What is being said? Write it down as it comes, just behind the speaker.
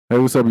Hey,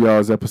 what's up, y'all?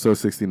 It's episode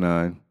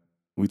 69.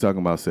 We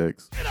talking about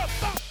sex.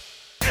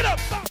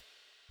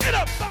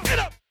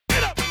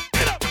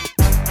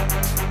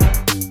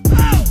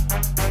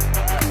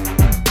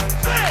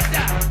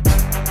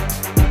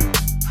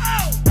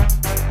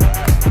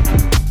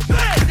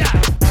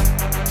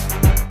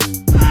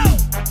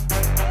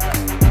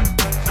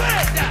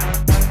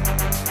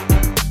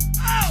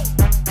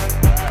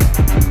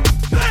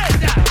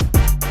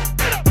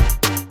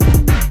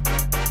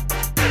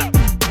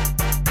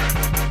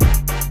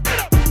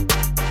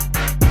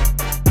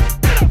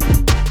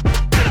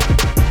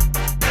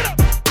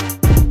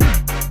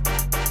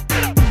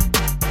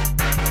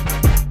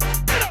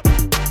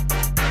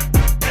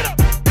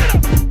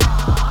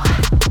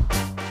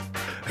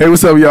 Hey,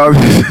 what's up, y'all?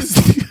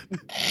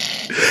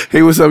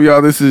 Hey, what's up,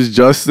 y'all? This is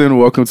Justin.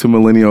 Welcome to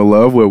Millennial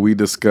Love, where we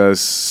discuss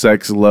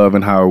sex, love,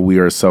 and how we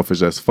are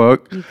selfish as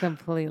fuck. You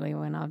completely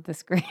went off the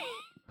screen.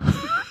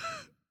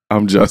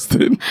 I'm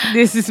Justin.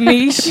 This is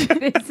Mish.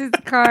 This is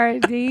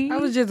Cardi. I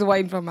was just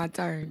waiting for my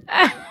turn.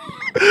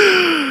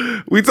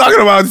 We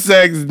talking about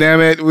sex, damn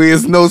it.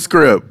 It's no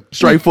script.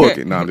 Straight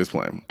fucking. No, I'm just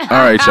playing. All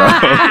right,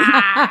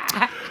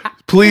 y'all.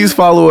 Please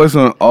follow us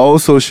on all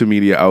social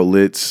media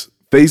outlets.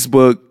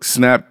 Facebook,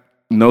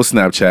 no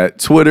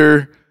Snapchat,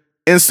 Twitter,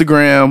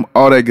 Instagram,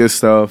 all that good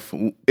stuff.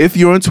 If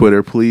you're on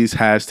Twitter, please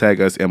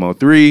hashtag us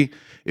MO3.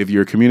 If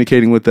you're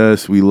communicating with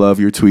us, we love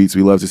your tweets.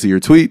 We love to see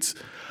your tweets.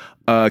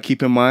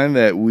 Keep in mind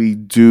that we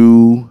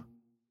do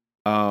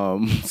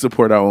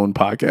support our own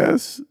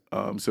podcast.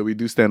 So we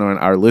do stand on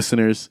our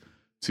listeners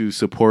to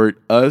support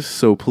us.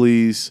 So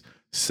please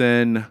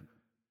send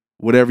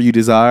whatever you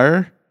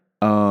desire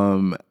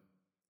to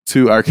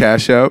our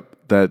Cash App.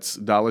 That's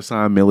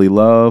 $Millie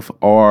Love,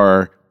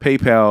 or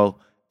PayPal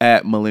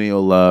at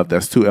Millennial Love.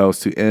 That's 2 L's,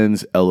 2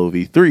 N's,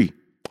 LOV3.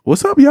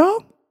 What's up,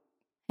 y'all?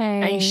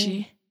 Hey. Ain't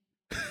she?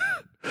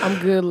 I'm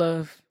good,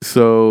 love.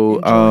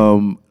 So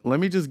let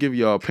me just give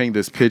y'all, paint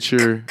this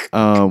picture.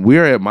 We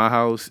are at my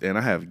house and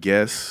I have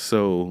guests,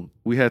 so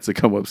we had to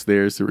come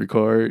upstairs to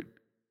record.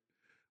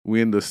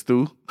 We in the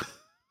stew.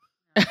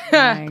 Oh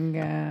my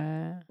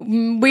God.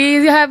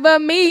 We have a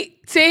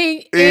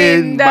meeting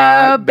in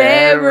the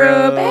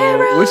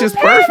bedroom. Which is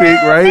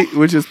perfect, right?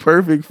 Which is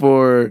perfect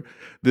for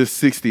the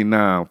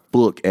 69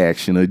 book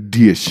action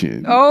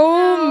edition.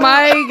 Oh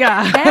my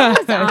God. That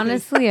was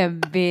honestly a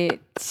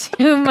bit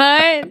too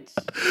much.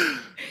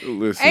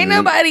 Listen, Ain't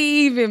nobody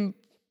even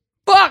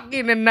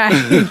fucking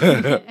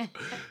tonight.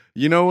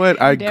 You know what?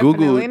 I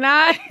Definitely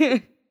not.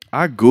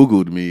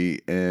 Googled me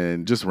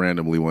and just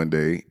randomly one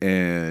day,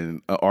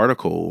 and an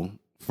article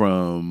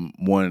from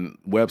one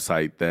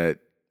website that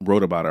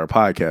wrote about our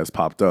podcast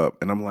popped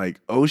up, and I'm like,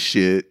 oh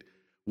shit,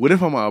 what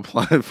if I'm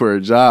applying for a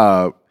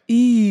job?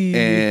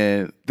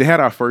 And they had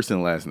our first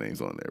and last names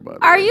on there, by the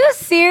way. Are you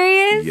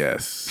serious?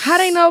 Yes. How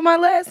they know my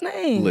last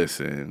name?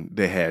 Listen,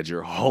 they had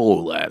your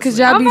whole last name. Because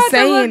y'all I'm be about to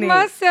saying look it.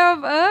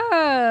 myself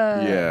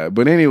up. Yeah,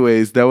 but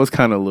anyways, that was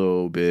kind of a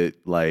little bit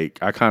like,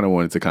 I kind of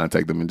wanted to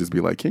contact them and just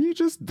be like, can you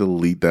just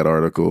delete that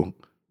article?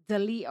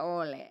 Delete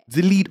all that.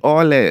 Delete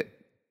all that.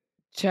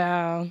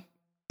 Child.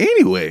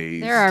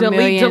 Anyways. There are a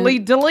Delete,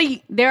 million.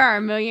 delete. There are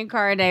a million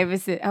Cara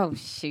Davises. Oh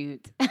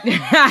shoot.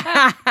 delete.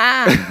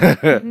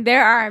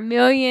 There are a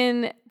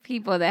million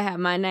people that have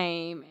my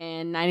name,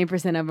 and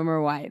 90% of them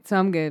are white. So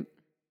I'm good.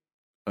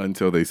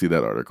 Until they see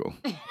that article.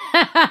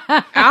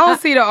 I don't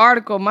see the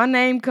article. My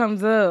name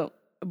comes up,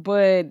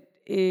 but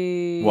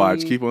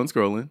Watch, keep on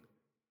scrolling.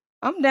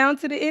 I'm down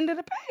to the end of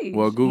the page.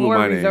 Well, Google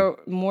my name.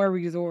 More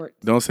resorts.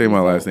 Don't say my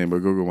last name, but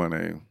Google my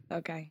name.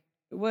 Okay.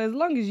 Well, as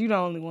long as you the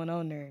only one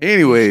on there.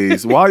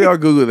 Anyways, while y'all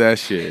Google that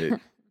shit,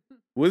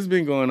 what's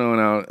been going on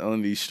out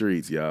on these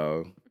streets,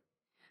 y'all?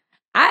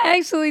 I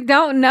actually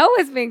don't know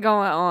what's been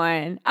going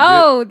on.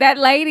 Oh, that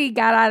lady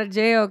got out of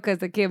jail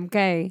because of Kim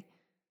K.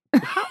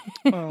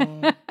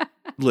 Oh.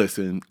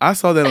 Listen, I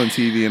saw that on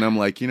TV and I'm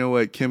like, you know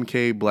what? Kim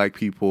K, black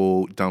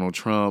people, Donald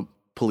Trump,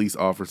 police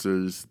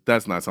officers,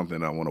 that's not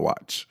something I want to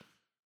watch.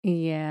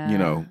 Yeah. You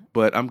know,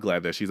 but I'm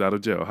glad that she's out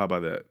of jail. How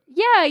about that?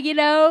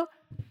 Yeah,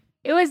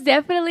 it was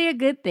definitely a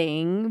good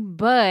thing,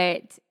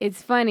 but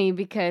it's funny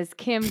because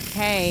Kim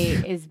K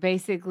is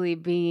basically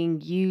being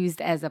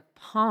used as a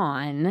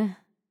pawn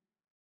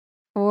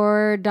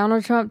for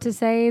Donald Trump to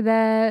say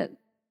that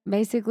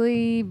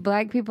basically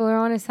black people are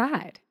on his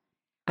side.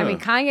 I mean,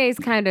 Kanye's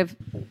kind of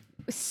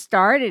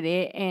started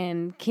it,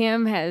 and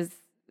Kim has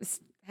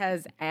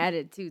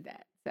added to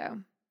that. So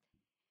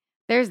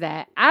there's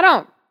that.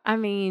 I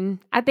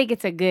think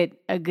it's a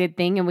good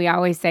thing, and we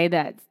always say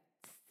that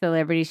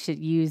celebrities should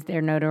use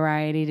their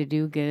notoriety to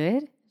do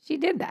good. She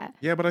did that.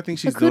 Yeah, but I think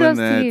she's So doing kudos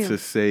to that you. to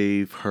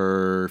save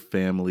her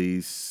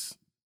family's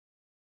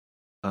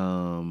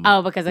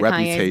Because of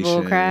reputation. Kanye's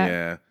bullcrap.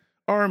 Yeah.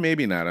 Or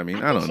maybe not. I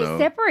mean, I think don't know.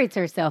 She separates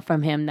herself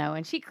from him, though,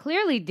 and she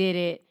clearly did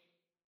it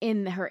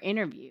in her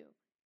interview.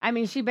 I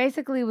mean, she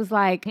basically was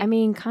like,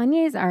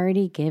 Kanye's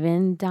already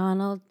given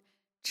Donald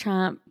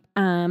Trump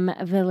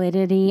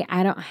validity.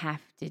 I don't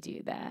have to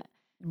do that.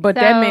 But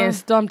So- that man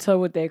stumped her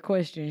with that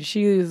question.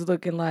 She was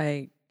looking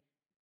like,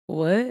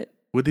 what?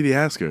 What did he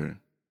ask her?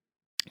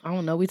 I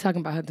don't know. We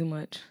talking about her too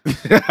much.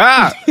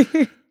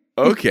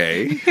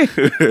 Okay.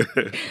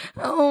 I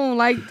don't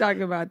like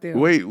talking about them.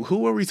 Wait, who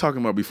were we talking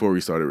about before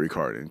we started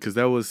recording? Because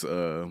that was,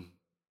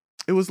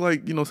 it was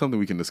like, something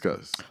we can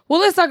discuss. Well,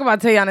 let's talk about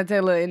Teyana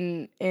Taylor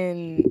and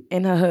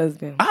her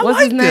husband. I What's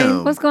like his name?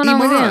 them. What's going on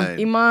with Iman.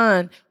 him?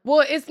 Iman.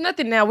 Well, it's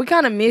nothing now. We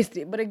kind of missed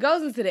it, but it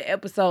goes into the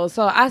episode.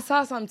 So I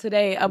saw something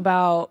today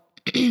about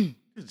Good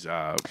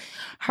job.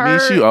 her. Me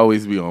and she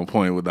always be on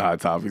point with the hot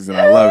topics, and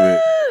I love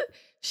it.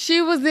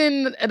 She was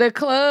in the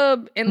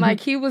club and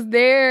like he was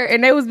there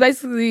and they was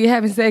basically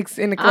having sex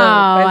in the Oh,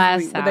 club I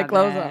basically, saw with their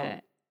clothes that.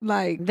 on.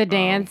 Like The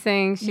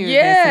dancing. She was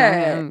yeah.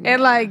 dancing with him.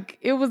 And like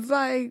it was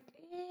like,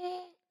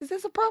 is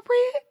this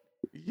appropriate?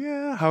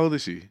 Yeah. How old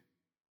is she?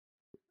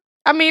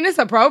 I mean, it's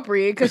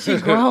appropriate because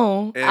she's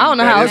grown. And I don't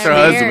know that how is she her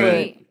They're husband.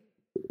 married.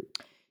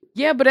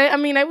 Yeah, but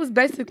they was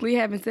basically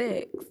having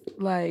sex.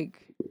 Like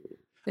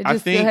they I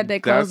just still think had their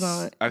clothes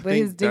that's- on. I But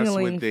think his that's what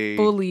dingling they-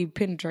 fully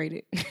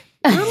penetrated.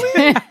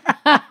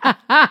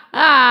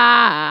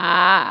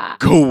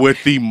 Go with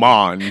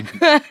Iman.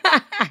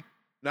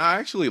 No, I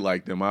actually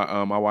like them.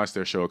 I watched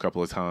their show a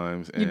couple of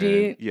times. You And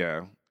did?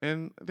 Yeah,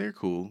 and they're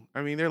cool.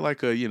 I mean, they're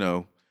like a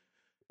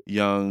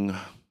young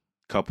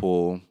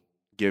couple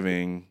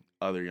giving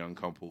other young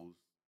couples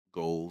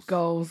goals.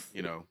 Goals.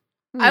 Yeah.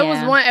 I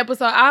was one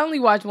episode. I only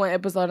watched one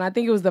episode, and I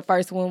think it was the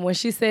first one when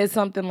she said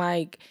something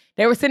like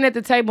they were sitting at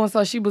the table, and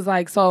so she was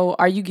like, "So,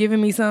 are you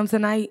giving me some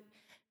tonight?"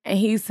 And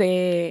he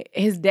said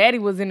his daddy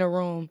was in the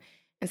room,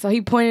 and so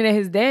he pointed at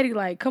his daddy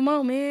like, "Come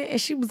on, man!"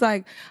 And she was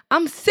like,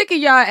 "I'm sick of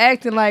y'all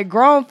acting like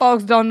grown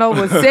folks don't know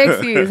what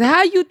sex is.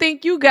 How you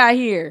think you got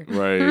here?"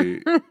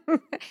 Right.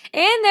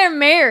 And they're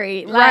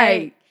married. Like,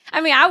 Right. I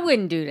mean, I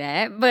wouldn't do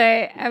that,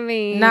 but I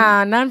mean,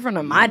 Nah, not in front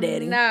of my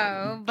daddy.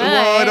 No, but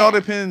Well, it all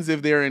depends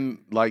if they're in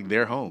like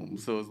their home.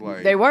 So it's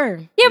like They were.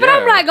 yeah, but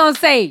I'm Yeah. not gonna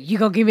say you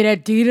gonna give me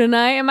that D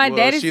tonight, and my Well,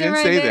 daddy's she sitting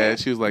didn't right say there. that.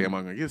 She was like, "Am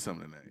I gonna get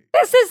something tonight?"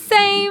 That's the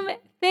same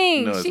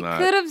thing. No, it's She not.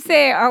 could have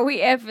said, "Are we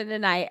effing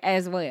tonight?"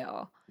 as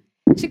well.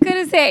 She could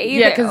have said either.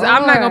 Yeah, because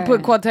I'm not gonna or.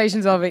 put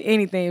quotations over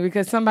anything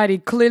because somebody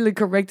clearly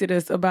corrected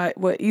us about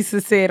what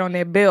Issa said on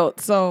that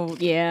belt. So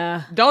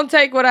Yeah. don't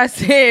take what I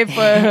said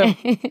for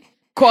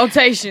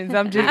quotations.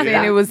 I'm just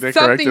saying it was They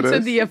something corrected to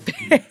us? the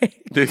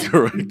effect. They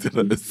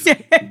corrected us.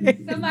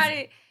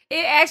 Somebody.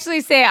 It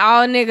actually said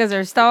all niggas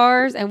are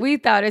stars, and we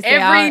thought it said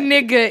Every all,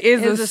 nigga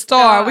is is a a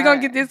star. We're star.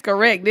 gonna get this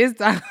correct this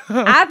time.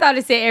 I thought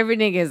it said every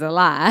nigga is a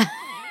lie,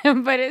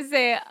 but it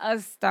said a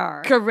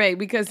star. Correct,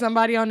 because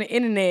somebody on the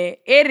internet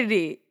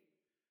edited.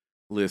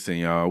 Listen,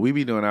 y'all, we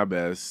be doing our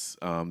best.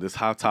 This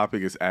hot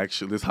topic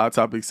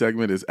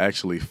segment is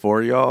actually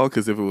for y'all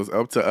because if it was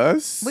up to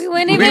us, We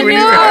wouldn't even do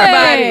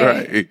have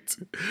it. Right.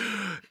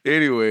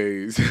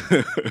 Anyways,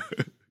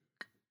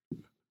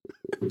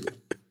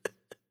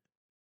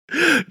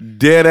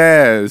 dead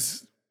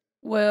ass.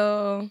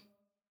 Well,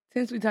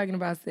 since we're talking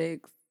about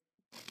sex,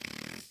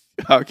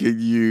 How can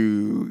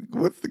you?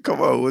 What's the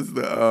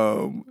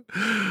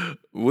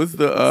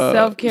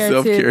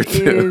self-care tip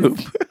tip?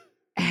 is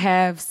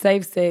have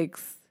safe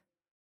sex.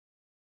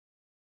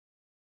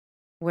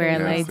 Wear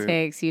Yeah.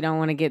 latex. You don't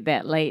want to get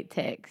that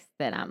latex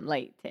that I'm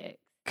latex.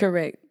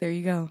 Correct. There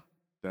you go.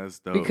 That's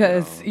dope.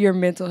 Because y'all. your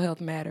mental health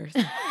matters.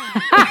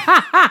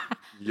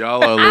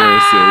 Y'all are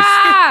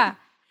lyricists.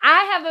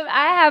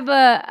 I have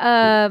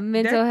a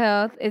mental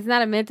health. It's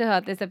not a mental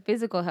health. It's a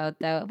physical health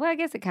though. Well, I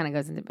guess it kind of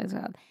goes into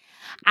physical health.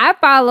 I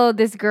followed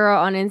this girl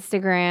on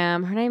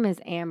Instagram. Her name is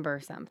Amber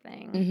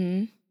something,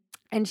 Mm-hmm.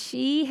 and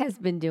she has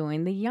been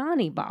doing the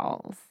Yanni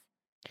balls.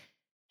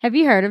 Have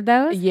you heard of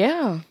those?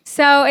 Yeah.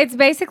 So it's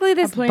basically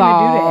this plan to do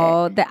that.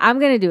 ball that I'm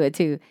gonna do it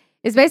too.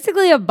 It's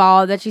basically a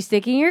ball that you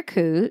stick in your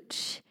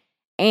cooch,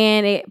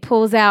 and it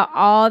pulls out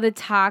all the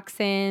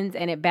toxins,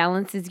 and it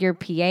balances your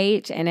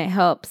pH, and it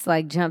helps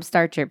like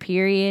jumpstart your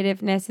period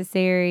if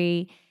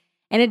necessary.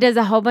 And it does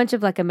a whole bunch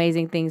of like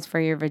amazing things for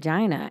your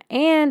vagina.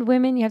 And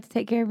women, you have to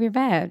take care of your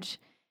vag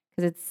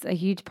because it's a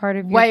huge part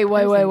of your Wait.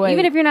 person,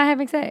 even if you're not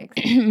having sex.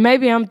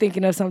 Maybe I'm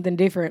thinking of something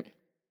different.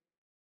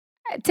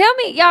 Tell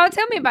me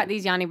about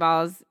these Yanni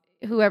balls.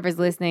 Whoever's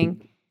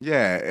listening.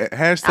 Yeah,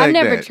 hashtag I've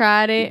never that.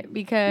 tried it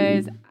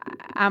because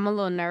I'm a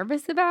little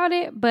nervous about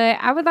it, but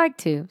I would like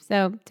to.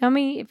 So tell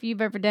me if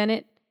you've ever done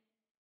it,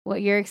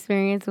 what your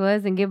experience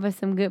was, and give us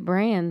some good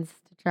brands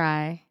to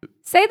try.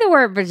 Say the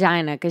word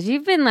vagina because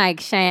you've been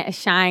like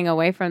shying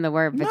away from the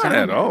word Not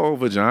vagina. at all.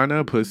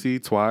 Vagina, pussy,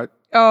 twat.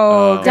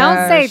 Oh,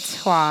 Don't say gosh.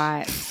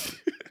 twat.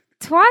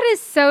 Twat is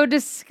so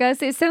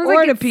disgusting. It sounds Or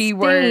like the it P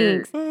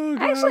word. stinks. Oh,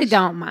 I actually gosh.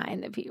 don't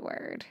mind the P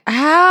word.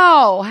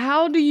 How?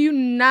 How do you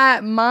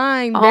not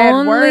mind that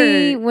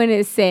Only word? when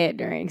it's said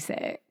during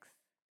sex.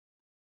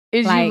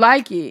 Is like- you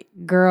like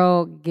it?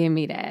 Girl, give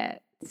me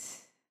that.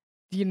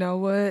 You know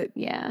what?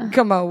 Yeah.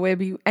 Come on,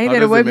 Webby. Ain't How that a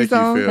does it Webby make you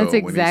song? feel? That's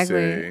when he exactly.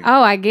 say-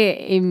 Oh, I get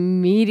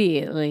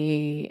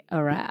immediately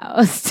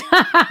aroused.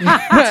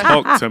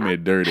 Talk to me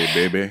dirty,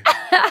 baby.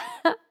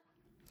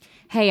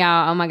 Hey,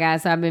 y'all. Oh, my God.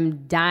 So I've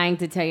been dying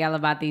to tell y'all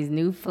about these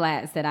new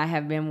flats that I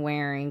have been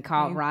wearing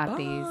called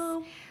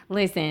Rothy's.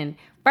 Listen,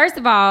 First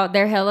of all,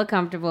 they're hella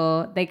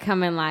comfortable. They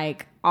come in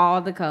like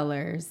all the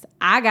colors.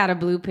 I got a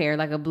blue pair,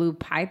 like a blue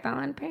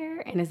python pair,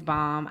 and it's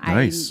bomb.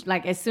 Nice.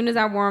 Like as soon as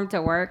I wore them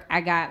to work,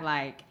 I got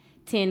like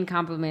 10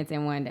 compliments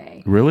in one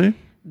day. Really?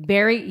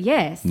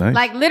 Yes. Nice.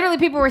 Like literally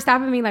people were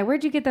stopping me like,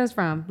 where'd you get those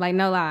from? Like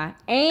no lie.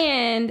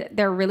 And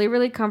they're really,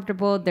 really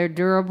comfortable. They're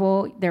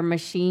durable. They're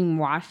machine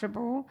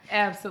washable.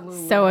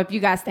 Absolutely. So if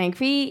you got stank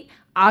feet,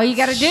 all you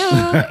got to do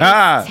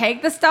is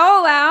take the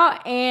stole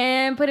out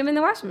and put them in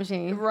the washing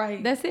machine.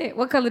 Right. That's it.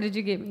 What color did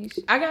you get me?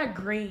 I got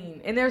green,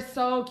 and they're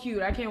so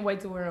cute. I can't wait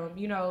to wear them.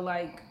 You know,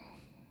 like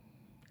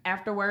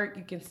after work,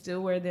 you can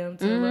still wear them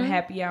to a little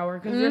happy hour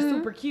because they're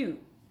super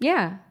cute.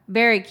 Yeah.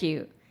 Very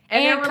cute.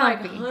 And there were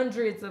comfy. like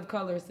hundreds of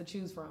colors to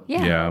choose from.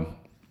 Yeah.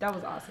 That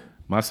was awesome.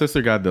 My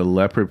sister got the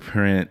leopard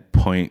print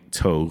point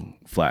toe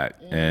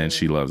flat, and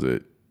she loves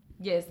it.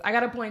 Yes, I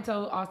got a point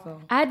toe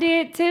also. I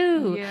did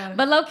too. Yeah.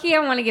 But low key, I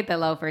want to get the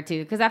loafer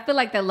too because I feel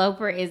like the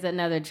loafer is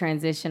another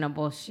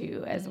transitionable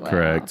shoe as well.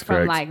 Correct, From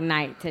correct. like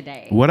night to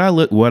day. What I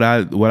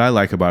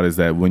like about it is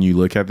that when you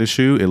look at the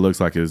shoe, it looks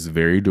like it's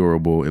very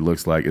durable. It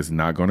looks like it's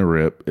not going to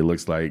rip. It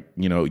looks like,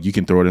 you know, you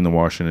can throw it in the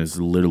washer and it's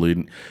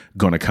literally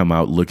going to come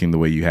out looking the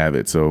way you have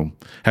it. So,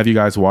 have you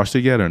guys washed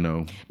it yet or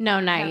no? No,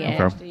 not Haven't yet.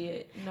 washed it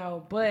yet.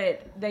 No,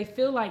 but they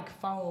feel like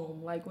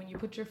foam. Like when you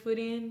put your foot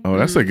in. Oh,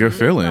 that's a good Like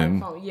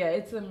feeling. foam. Yeah,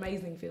 it's an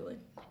amazing feeling.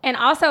 And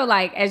also,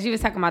 like, as you was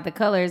talking about the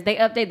colors, they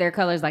update their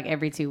colors like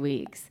every 2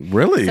 weeks.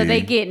 Really? So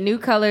they get new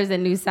colors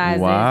and new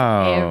sizes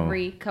Wow.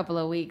 every couple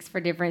of weeks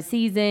for different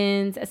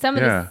seasons. Some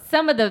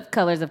of the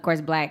colors, of course,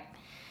 black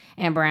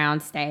and brown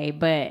stay,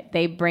 but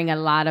they bring a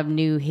lot of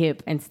new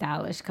hip and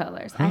stylish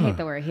colors. I hate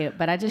the word hip,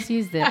 but I just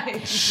used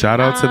it. Shout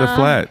out to the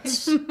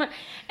flats.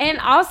 And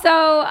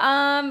also,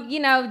 you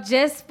know,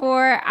 just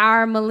for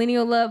our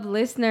Millennial Love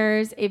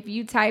listeners, if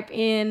you type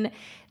in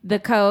the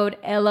code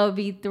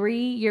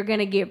LOV3, you're going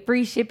to get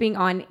free shipping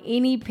on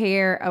any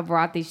pair of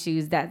Rothy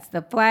shoes. That's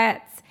the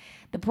flats,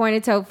 the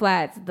pointed toe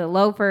flats, the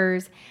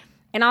loafers,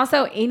 and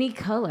also any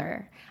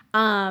color.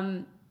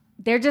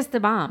 They're just the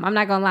bomb. I'm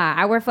not going to lie.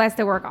 I wear flats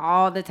to work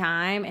all the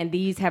time, and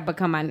these have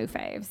become my new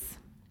faves.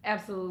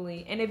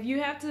 Absolutely. And if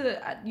you have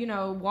to, you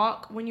know,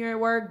 walk when you're at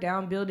work,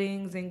 down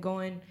buildings and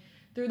going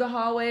through the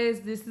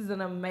hallways, this is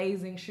an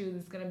amazing shoe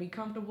that's going to be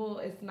comfortable.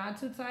 It's not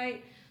too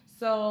tight,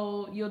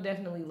 so you'll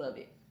definitely love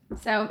it.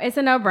 So it's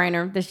a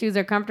no-brainer. The shoes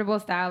are comfortable,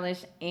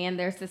 stylish, and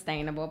they're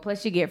sustainable.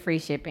 Plus, you get free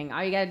shipping.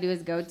 All you got to do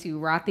is go to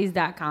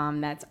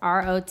rothys.com. That's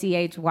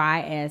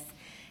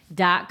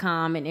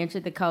ROTHYS.com and enter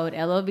the code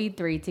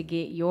LOV3 to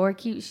get your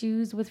cute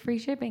shoes with free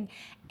shipping.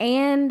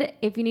 And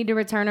if you need to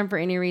return them for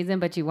any reason,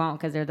 but you won't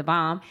because they're the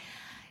bomb,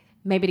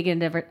 maybe to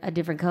get a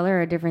different color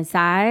or a different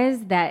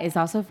size, that is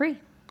also free.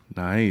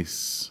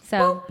 Nice.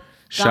 So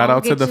Shout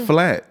out to the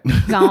flat.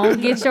 Go on,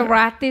 get your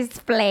Rothys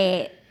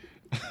flat.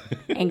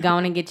 And go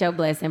on and get your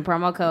blessing.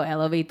 Promo code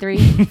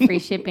LOV3. Free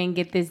shipping.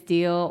 Get this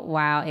deal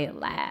while it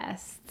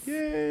lasts.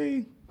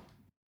 Yay.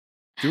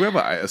 Do we have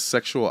a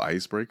sexual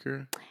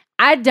icebreaker?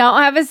 I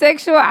don't have a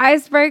sexual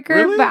icebreaker,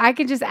 Really? but I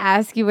could just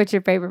ask you what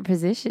your favorite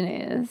position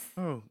is.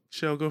 Oh,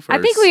 Shell, go first.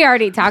 I think we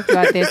already talked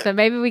about this, but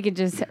maybe we could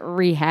just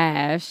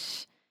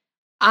rehash.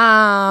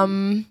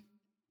 My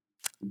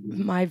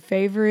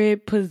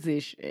favorite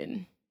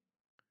position.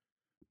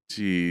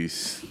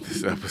 Jeez,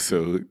 this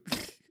episode.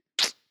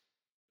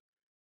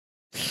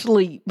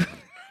 Sleep.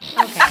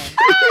 Okay.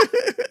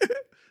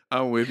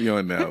 I'm with you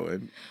on that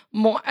one.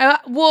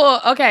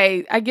 Well,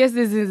 okay. I guess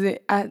this isn't.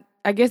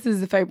 I guess this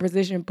is a favorite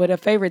position, but a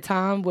favorite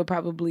time would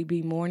probably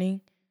be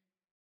morning.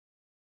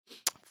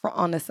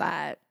 On the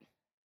side,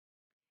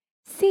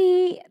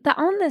 See, the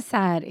on the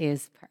side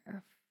is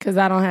perfect. because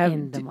I don't have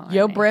In the your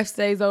morning. breath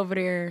stays over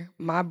there,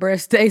 my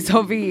breath stays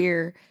over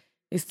here.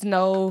 It's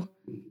no,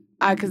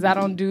 because I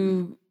don't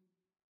do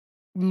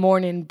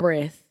morning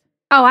breath.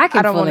 Oh, I I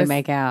can don't fully wanna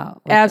make out.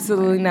 with the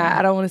Absolutely morning. not.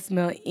 I don't want to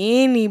smell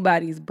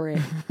anybody's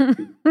breath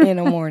in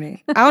the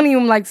morning. I don't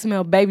even like to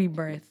smell baby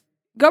breath.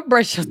 Go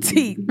brush your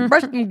teeth.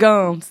 Brush them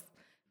gums.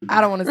 I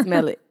don't want to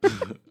smell it.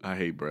 I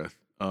hate breath.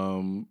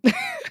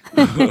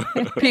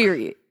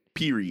 Period.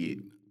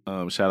 Period.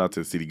 Shout out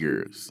to City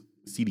Girls.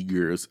 City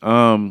Girls.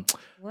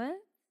 What?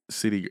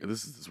 City.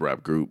 This is this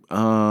rap group.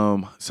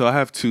 So I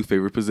have two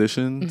favorite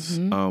positions.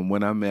 Mm-hmm.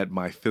 When I'm at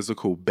my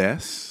physical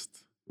best,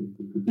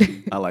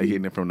 I like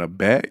hitting it from the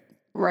back.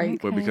 Right.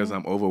 But because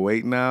I'm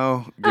overweight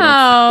now,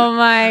 Oh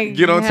my god.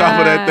 get on top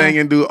of that thing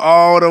and do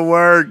all the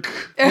work.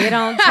 Get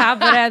on top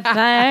of that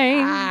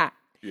thing.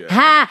 Yeah.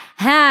 Ha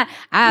ha!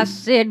 I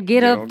said,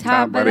 get on up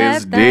top of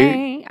this that dick.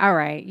 thing. All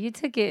right, you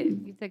took it.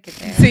 You took it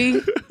there.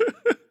 See?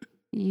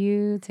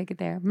 You took it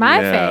there. My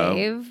Yeah.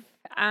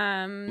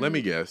 fave. Let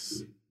me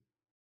guess.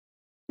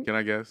 Can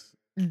I guess?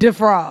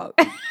 Defrog.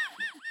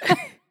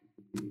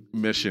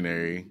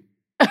 Missionary.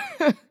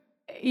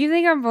 You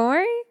think I'm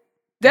boring?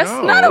 That's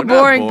No, not a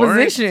boring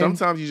position.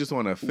 Sometimes you just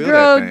want to feel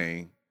Girl, that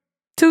thing.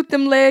 Toot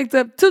them legs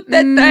up. Toot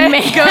that thing. Man,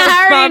 up.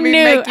 I already Mommy,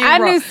 knew. make it I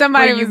knew rock.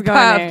 somebody When you was going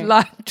pop, there.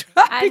 lock,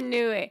 drop I it.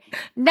 knew it.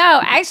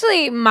 No,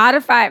 actually,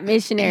 modified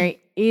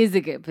missionary is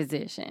a good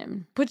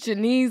position. Put your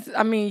knees,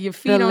 your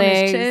feet The on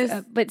legs, his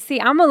chest. but see,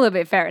 I'm a little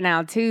bit fat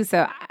now too,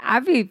 so I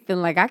be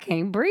feeling like I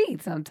can't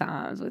breathe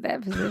sometimes with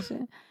that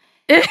position.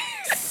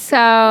 So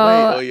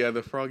Wait, oh yeah,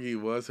 the Froggy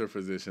was her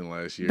position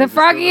last year. the Is it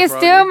Froggy is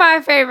Froggy? still my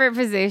favorite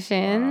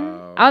position.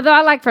 Wow. Although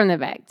I like from the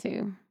back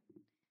too.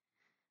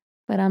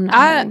 But I'm not.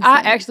 I having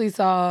sex. actually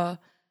saw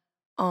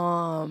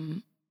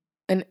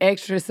an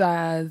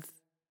exercise.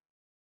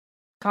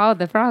 called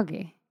the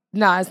Froggy.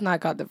 No, it's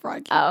not called the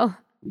Froggy. Oh.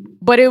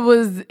 But it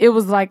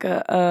was like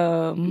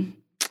a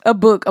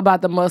book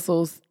about the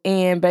muscles,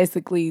 and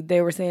basically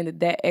they were saying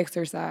that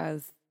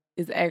exercise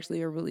is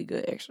actually a really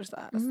good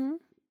exercise. Mhm.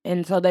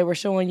 And so they were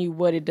showing you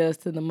what it does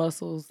to the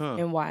muscles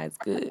and why it's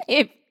good.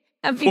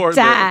 I'd be For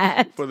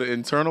tired. for the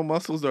internal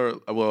muscles,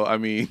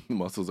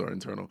 muscles are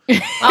internal.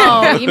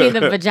 Oh, you mean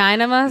the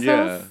vagina muscles?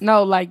 Yeah.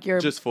 No, like your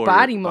Just for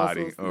body your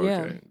muscles. body.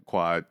 Yeah. Okay.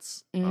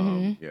 Quads.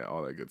 Mhm. Yeah,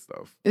 all that good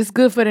stuff. It's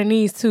good for the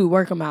knees too.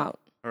 Work them out.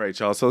 All right,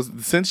 y'all. So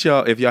since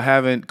if y'all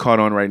haven't caught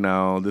on right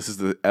now, this is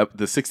the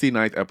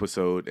 69th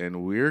episode,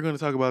 and we're going to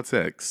talk about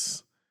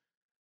sex.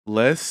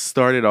 Let's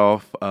start it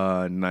off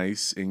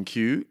nice and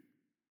cute.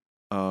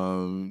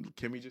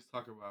 Can we just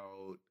talk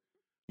about,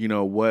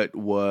 what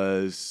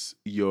was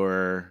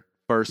your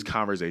first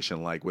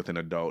conversation like with an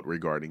adult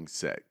regarding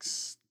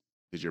sex?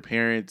 Did your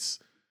parents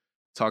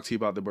talk to you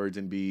about the birds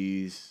and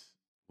bees?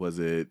 Was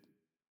it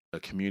a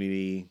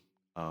community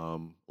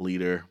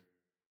leader?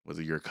 Was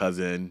it your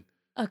cousin?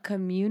 A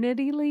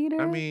community leader?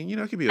 I mean,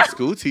 it could be a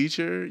school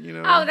teacher,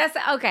 Oh, that's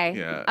okay.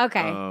 Yeah.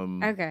 Okay.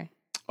 Okay.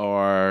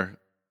 Or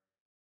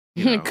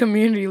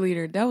Community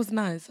leader. That was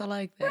nice. I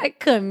like that. A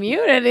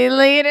community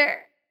leader.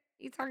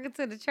 You talking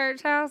to the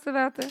church house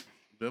about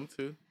them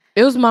too.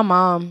 It was my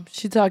mom.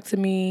 She talked to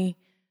me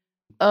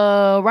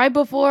right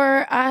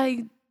before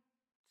I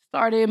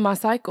started my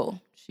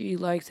cycle. She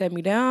sat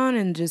me down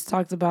and just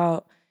talked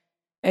about,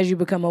 as you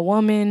become a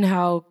woman,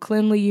 how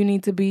cleanly you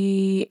need to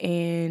be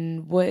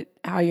and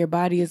how your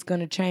body is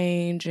going to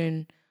change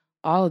and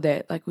all of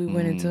that. We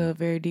went into a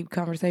very deep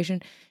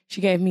conversation.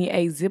 She gave me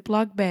a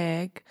Ziploc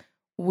bag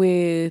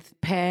with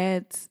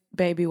pads,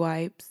 baby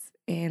wipes,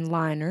 and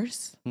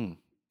liners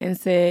and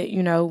said,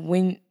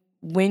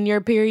 when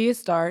your period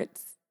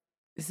starts,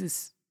 this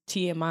is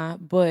TMI,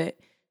 but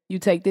you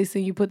take this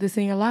and you put this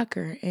in your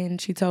locker.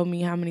 And she told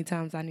me how many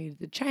times I needed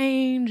to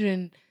change.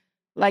 And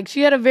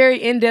she had a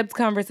very in-depth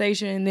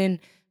conversation. And then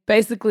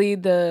basically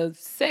the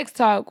sex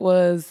talk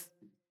was,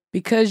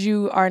 because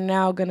you are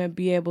now going to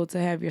be able to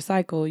have your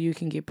cycle, you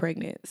can get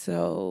pregnant.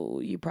 So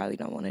you probably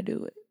don't want to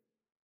do it.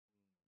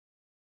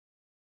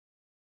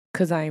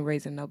 Because I ain't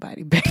raising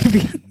nobody,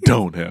 baby.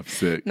 Don't have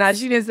sex. Nah,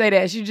 she didn't say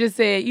that. She just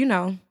said,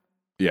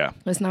 Yeah.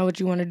 that's not what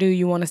you want to do.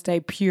 You want to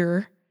stay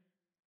pure.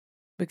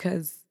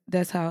 Because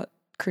that's how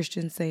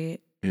Christians say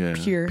it. Yeah.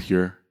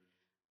 Pure.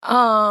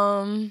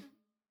 And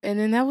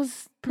then that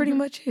was pretty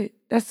much it.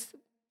 That's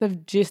the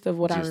gist of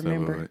what I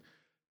remember.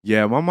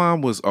 Yeah, my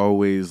mom was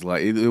always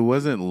it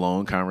wasn't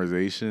long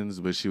conversations,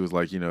 but she was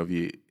like, if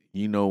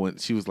when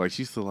she was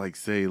she used to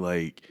say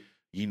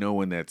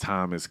when that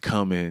time is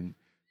coming,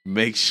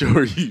 make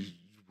sure you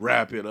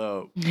wrap it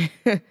up.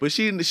 But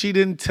she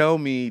didn't tell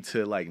me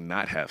to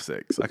not have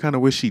sex. I kind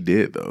of wish she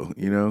did though,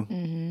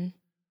 Mm-hmm.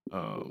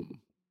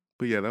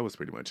 But yeah, that was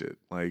pretty much it.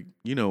 When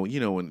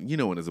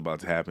it's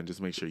about to happen,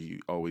 just make sure you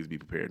always be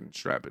prepared and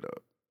strap it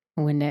up.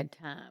 When that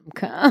time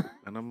comes.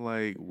 And I'm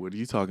like, what are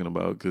you talking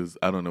about? Because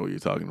I don't know what you're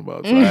talking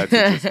about. So I had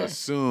to just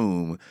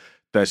assume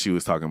that she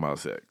was talking about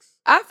sex.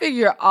 I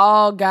figure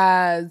all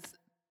guys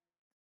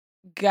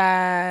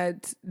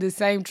got the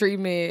same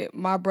treatment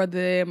my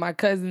brother and my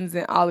cousins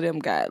and all of them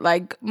got.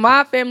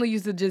 My family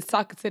used to just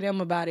talk to them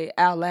about it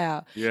out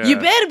loud. Yeah. You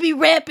better be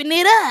wrapping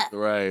it up.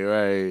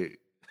 Right.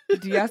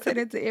 Do y'all say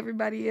that to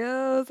everybody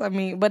else?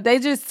 But they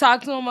just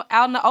talk to them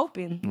out in the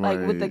open.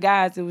 With the Right.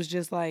 guys, it was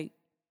just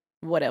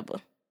whatever.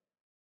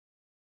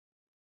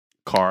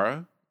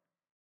 Cara?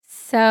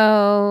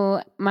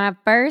 So my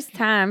first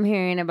time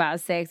hearing about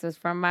sex was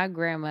from my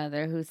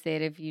grandmother, who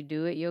said if you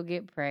do it, you'll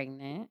get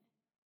pregnant.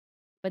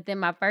 But then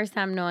my first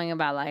time knowing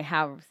about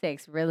how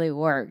sex really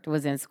worked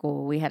was in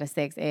school. We had a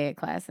sex ed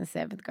class in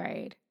 7th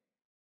grade.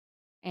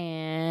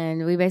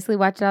 And we basically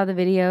watched all the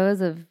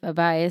videos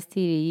about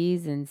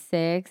STDs and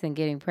sex and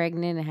getting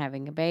pregnant and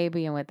having a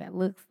baby and what that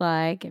looks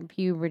like and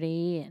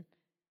puberty and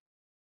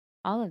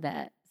all of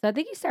that. So I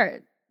think you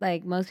start,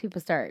 most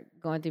people start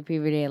going through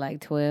puberty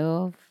at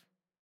 12.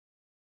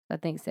 I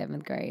think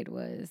 7th grade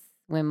was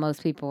when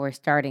most people were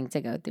starting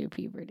to go through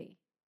puberty.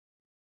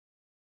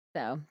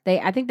 So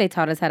I think they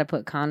taught us how to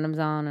put condoms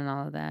on and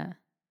all of that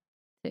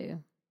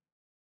too.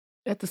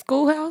 At the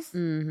schoolhouse?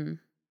 Mm-hmm.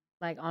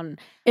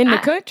 In the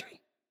country?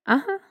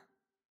 Uh-huh.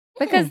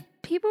 Because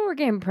people were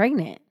getting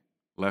pregnant.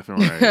 Left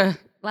and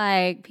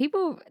right.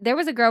 There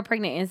was a girl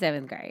pregnant in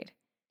 7th grade.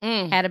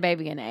 Had a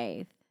baby in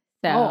 8th.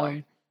 So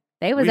Lord.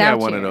 they was we out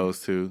had one here. of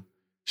those too.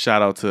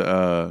 Shout out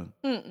to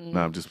no,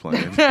 I'm just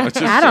playing.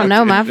 I don't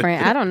know my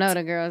friend. I don't know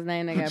the girl's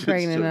name that got Just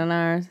pregnant joking. on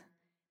ours.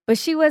 But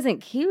she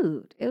wasn't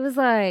cute. It was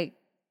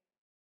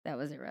that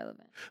was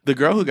irrelevant. The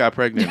girl who got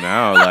pregnant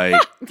now,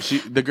 like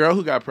the girl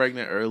who got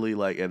pregnant early,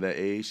 like at that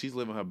age, she's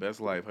living her best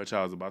life. Her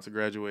child's about to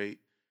graduate.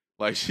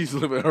 Like she's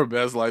living her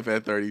best life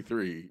at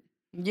 33.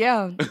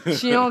 Yeah,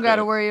 she don't got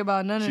to worry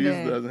about none of She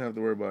that. doesn't have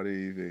to worry about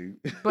anything.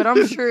 But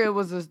I'm sure it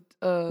was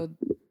a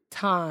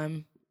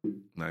time.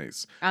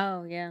 Nice.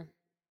 Oh yeah.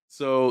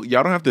 So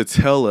y'all don't have to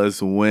tell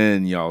us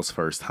when y'all's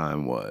first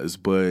time was,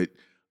 but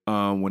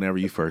whenever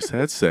you first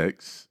had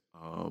sex,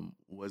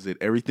 was it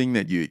everything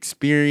that you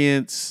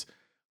experienced?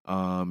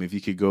 If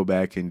you could go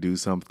back and do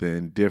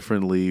something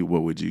differently,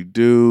 what would you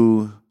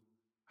do?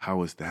 How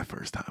was that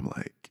first time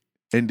like?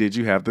 And did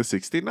you have the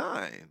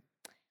 69?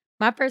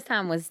 My first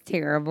time was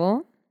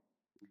terrible.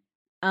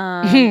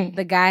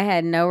 The guy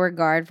had no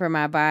regard for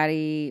my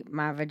body,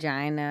 my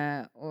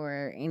vagina,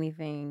 or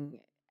anything.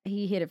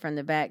 He hit it from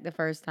the back the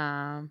first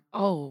time.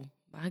 Oh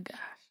my gosh.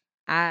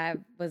 I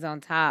was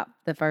on top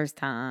the first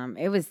time.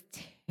 It was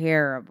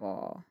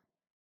terrible.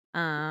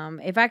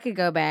 If I could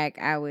go back,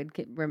 I would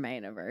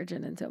remain a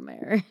virgin until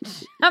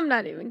marriage. I'm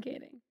not even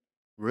kidding.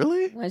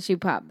 Really? Once you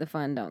pop, the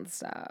fun don't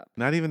stop.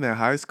 Not even that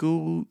high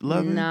school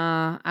loving?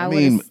 Nah, I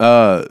mean,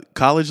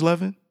 college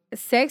loving?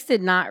 Sex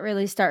did not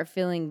really start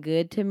feeling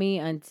good to me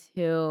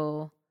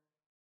until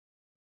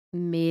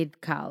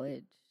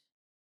mid-college.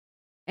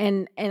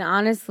 And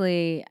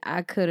honestly,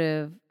 I could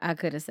have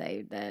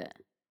saved that.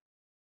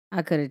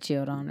 I could have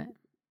chilled on it.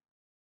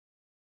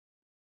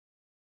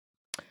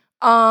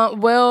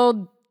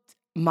 Well,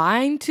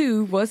 mine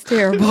too was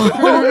terrible.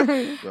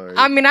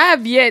 I mean, I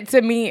have yet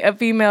to meet a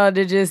female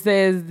that just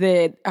says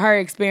that her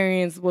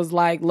experience was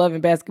like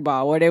loving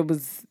basketball, where there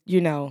was,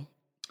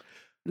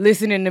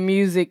 listening to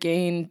music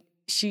and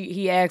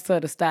he asked her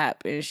to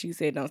stop and she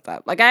said don't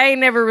stop. Like, I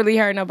ain't never really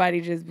heard nobody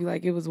just be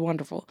like, it was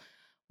wonderful.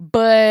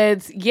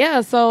 But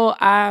yeah, so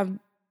I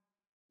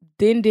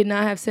then did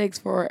not have sex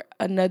for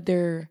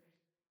another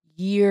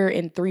year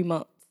and 3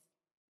 months.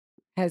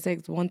 Had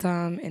sex one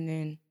time and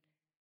then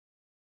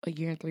a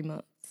year and 3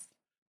 months.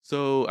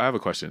 So I have a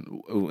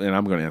question, and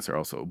I'm going to answer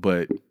also,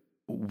 but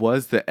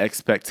was the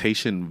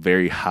expectation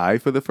very high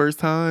for the first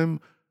time,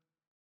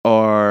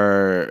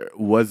 or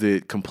was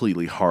it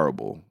completely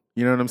horrible?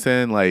 You know what I'm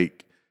saying?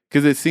 Like,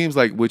 because it seems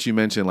like what you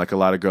mentioned, like a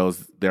lot of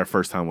girls, their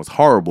first time was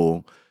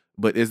horrible,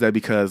 but is that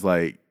because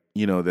like,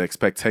 the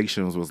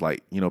expectations was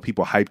like,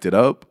 people hyped it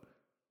up,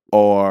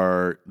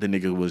 or the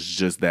nigga was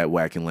just that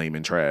whack and lame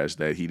and trash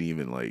that he'd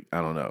even like,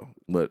 I don't know,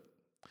 but.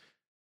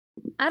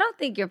 I don't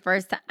think your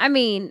first time, I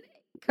mean,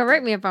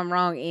 correct me if I'm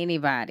wrong,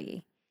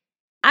 anybody.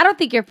 I don't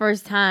think your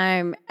first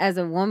time as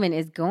a woman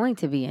is going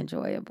to be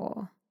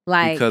enjoyable.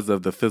 Like, because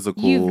of the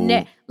physical.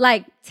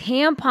 Like,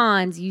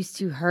 tampons used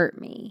to hurt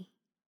me.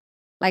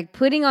 Like,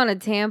 putting on a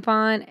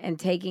tampon and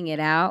taking it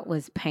out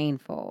was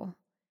painful.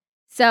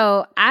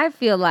 So I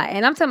feel like,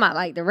 and I'm talking about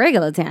like the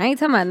regular tampon. I ain't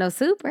talking about no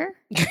super.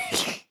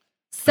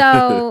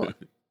 So,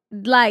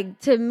 like,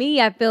 to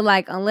me, I feel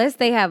like unless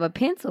they have a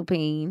pencil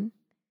peen,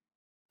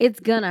 it's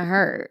gonna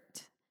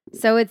hurt.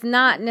 So it's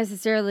not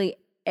necessarily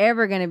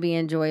ever gonna be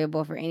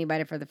enjoyable for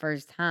anybody for the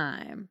first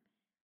time,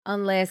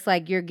 unless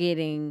like you're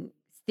getting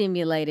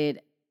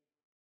stimulated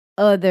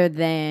other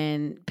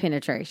than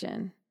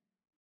penetration.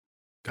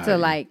 So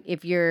like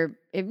if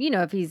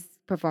he's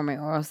performing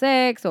oral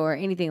sex or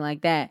anything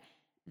like that,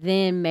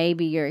 then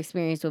maybe your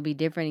experience will be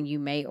different and you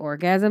may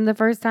orgasm the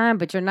first time,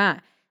 but you're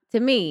not. To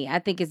me, I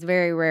think it's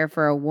very rare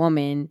for a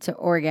woman to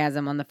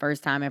orgasm on the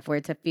first time and for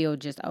it to feel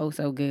just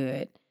so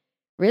good.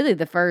 Really,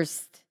 the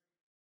first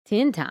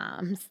 10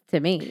 times to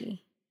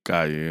me.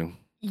 Got you.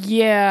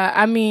 Yeah,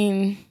 I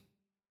mean,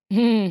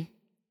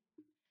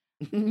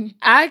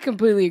 I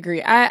completely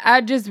agree.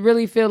 I just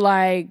really feel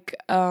like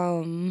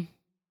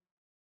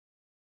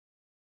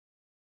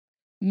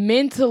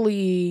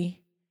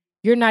mentally,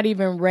 you're not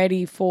even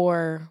ready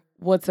for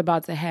what's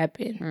about to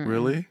happen.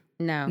 Really?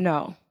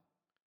 No.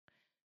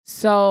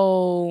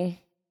 So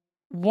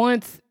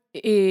once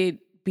it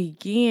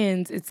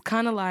begins, it's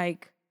kind of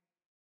like,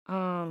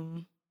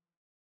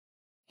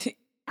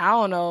 I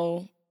don't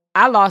know.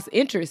 I lost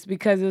interest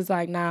because it was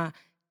like, nah,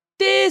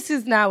 this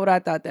is not what I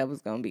thought that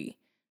was going to be.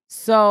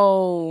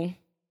 So,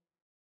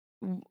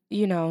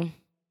 it's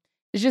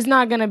just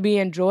not going to be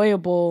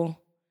enjoyable.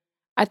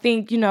 I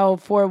think,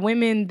 for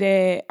women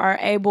that are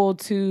able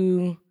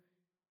to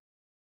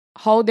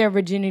hold their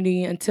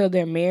virginity until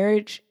their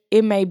marriage,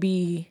 it may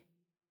be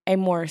a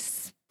more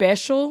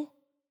special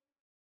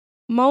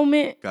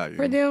moment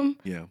for them.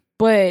 Yeah.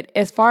 But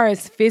as far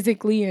as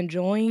physically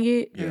enjoying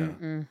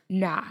it,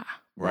 nah.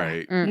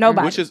 Right.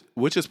 Nobody.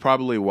 Which is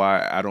probably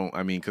why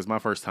because my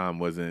first time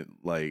wasn't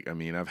like,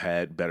 I've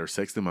had better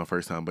sex than my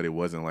first time, but it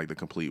wasn't like the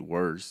complete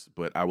worst,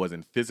 but I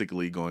wasn't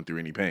physically going through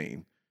any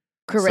pain.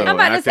 Correct. So, I'm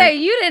about to say,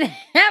 you didn't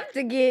have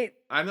to get.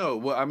 I know.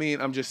 Well,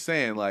 I'm just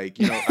saying, like,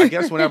 I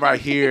guess whenever I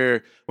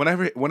hear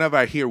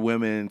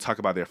women talk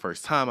about their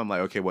first time, I'm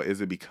like, okay, well,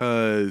 is it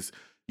because,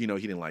 he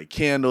didn't like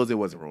candles, it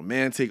wasn't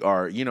romantic,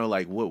 or,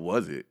 like, what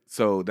was it?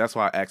 So that's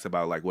why I asked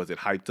about, like, was it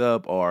hyped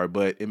up,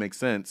 but it makes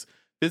sense.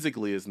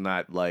 Physically, it's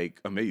not, like,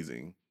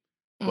 amazing.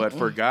 But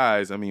for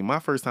guys, I mean, my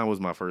first time was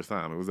my first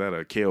time. It was at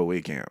a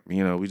KOA camp.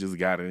 You know, we just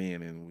got it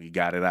in and we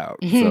got it out.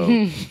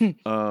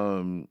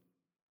 So,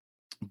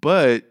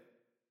 but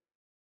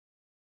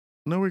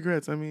no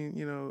regrets. I mean,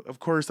 you know, of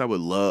course I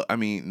would love. I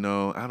mean,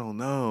 no, I don't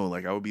know.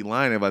 Like, I would be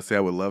lying if I say I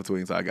would love to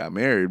wait until I got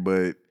married.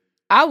 But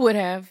I would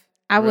have.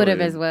 I would have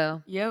Really? as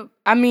well. Yep.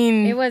 I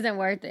mean, It wasn't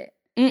worth it.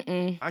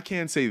 I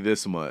can't say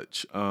this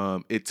much.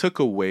 It took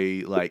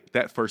away, like,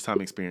 that first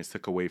time experience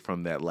took away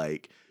from that,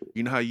 like,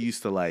 you know how you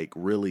used to like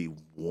really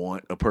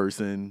want a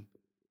person.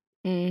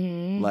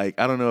 Like,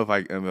 I don't know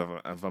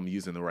if I'm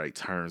using the right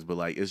terms, but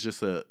like it's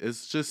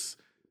just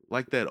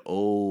like that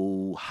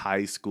old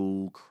high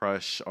school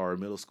crush or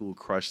middle school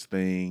crush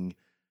thing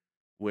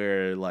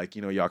where, like,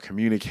 you know, y'all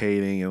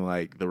communicating and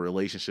like the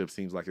relationship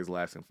seems like it's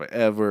lasting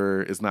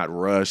forever. It's not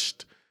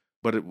rushed.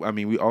 But I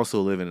mean, we also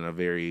live in a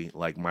very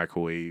like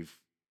microwave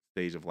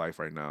stage of life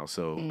right now.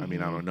 So I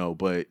mean, I don't know,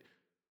 but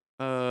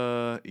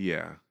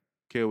yeah.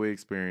 KOA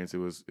experience, it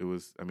was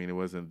I mean, it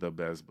wasn't the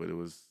best, but it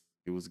was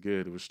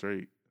good. It was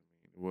straight.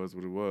 It was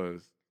what it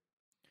was.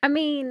 I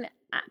mean,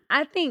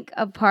 I think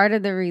a part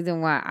of the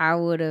reason why I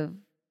would have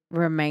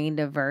remained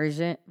a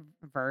virgin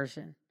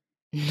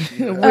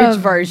Which a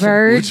version?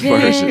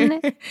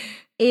 virgin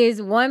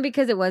is one,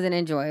 because it wasn't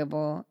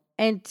enjoyable,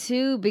 and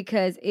two,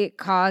 because it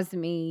caused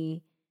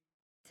me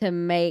to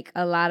make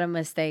a lot of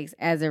mistakes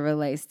as it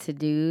relates to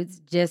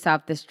dudes, just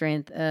off the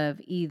strength of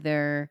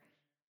either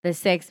the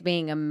sex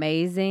being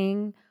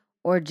amazing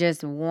or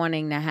just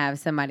wanting to have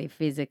somebody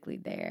physically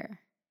there.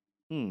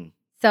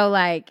 So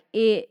like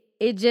it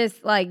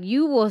just like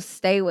you will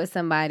stay with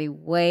somebody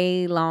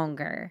way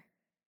longer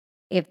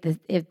if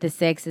the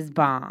sex is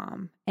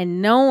bomb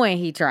and knowing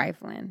he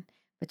trifling,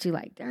 but you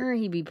like, darn,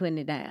 he be putting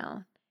it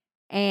down.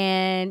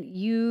 And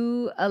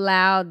you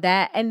allow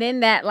that, and then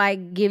that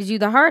like gives you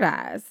the hard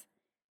eyes.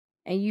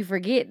 And you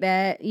forget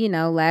that, you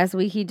know, last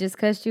week he just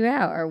cussed you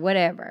out or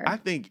whatever. I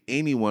think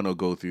anyone will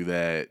go through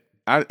that.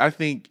 I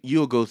think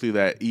you'll go through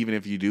that even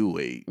if you do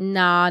wait.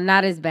 No,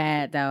 not as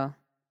bad though.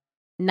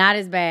 Not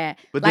as bad.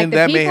 But like then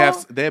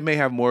the that may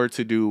have more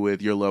to do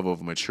with your level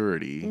of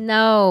maturity.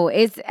 No,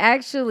 it's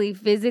actually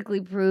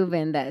physically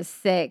proven that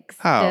sex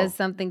does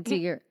something to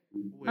your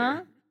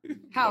Where?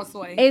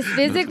 Houseway. It's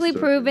physically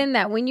proven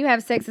that when you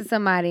have sex with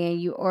somebody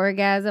and you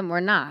orgasm or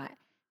not,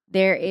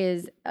 there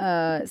is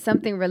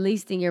something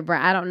released in your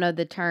brain. I don't know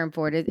the term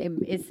for it.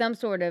 It's some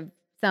sort of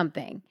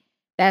something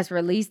that's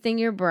released in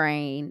your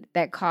brain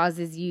that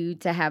causes you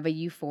to have a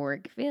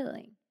euphoric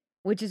feeling,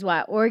 which is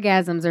why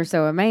orgasms are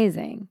so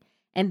amazing.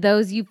 And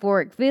those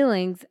euphoric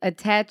feelings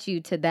attach you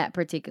to that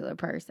particular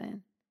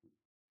person.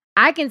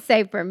 I can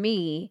say for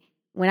me,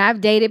 when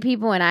I've dated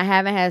people and I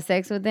haven't had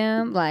sex with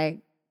them, like,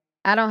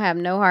 I don't have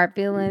no hard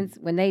feelings.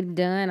 When they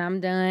done, I'm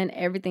done.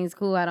 Everything's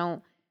cool. I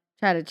don't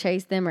try to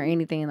chase them or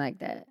anything like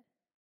that.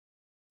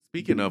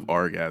 Speaking of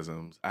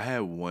orgasms, I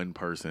had one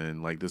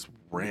person, like this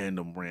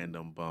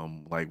random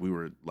bum, like we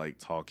were like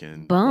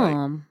talking.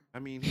 Bum. Like, I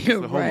mean, he's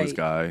a homeless Right.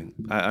 guy.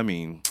 I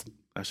mean,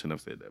 I shouldn't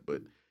have said that,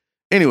 but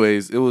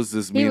anyways, it was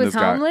this me He and was this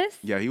guy. homeless?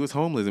 Yeah, he was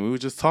homeless, and we were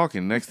just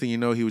talking. Next thing you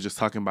know, he was just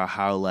talking about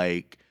how,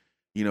 like,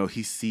 you know,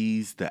 he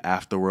sees the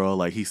afterworld.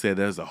 Like, he said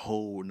there's a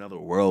whole another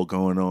world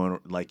going on,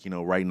 like, you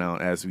know, right now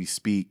as we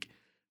speak.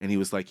 And he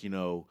was like, you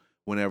know,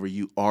 whenever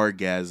you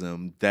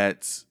orgasm,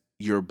 that's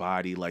your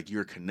body, like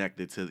you're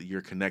connecting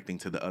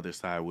to the other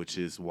side, which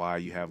is why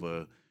you have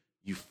a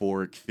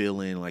euphoric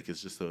feeling, like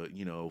it's just a,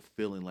 you know,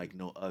 feeling like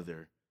no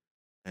other.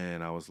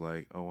 And I was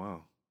like, oh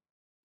wow.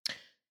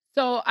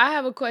 So I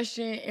have a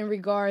question in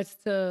regards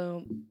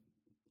to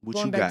What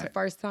going you back got? to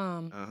first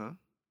time. Uh-huh.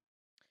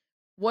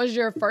 Was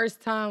your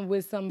first time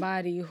with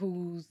somebody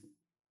who's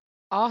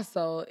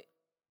also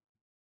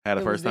Had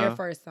a it was first their time?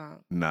 first time?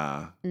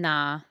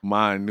 Nah.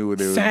 Mine knew what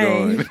they was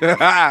Same. doing.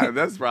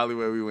 That's probably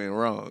where we went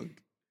wrong.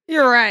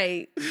 You're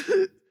right.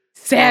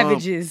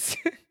 Savages.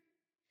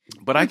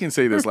 But I can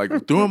say this,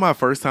 like, during my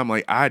first time,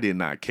 like, I did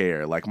not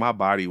care. Like, my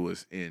body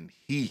was in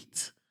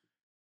heat.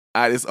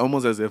 It's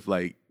almost as if,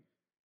 like,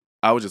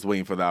 I was just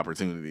waiting for the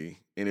opportunity,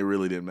 and it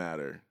really didn't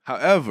matter.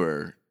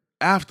 However,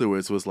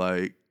 afterwards was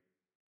like,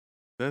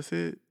 that's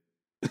it.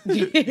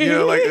 You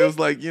know, like, it was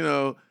like, you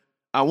know,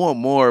 I want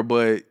more,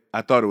 but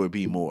I thought it would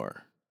be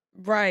more.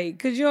 Right,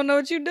 because you don't know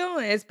what you're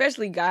doing,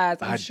 especially guys.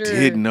 I'm I sure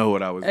didn't know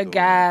what I was a doing.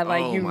 guy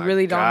like Oh you my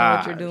really don't know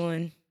what you're gosh.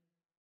 doing.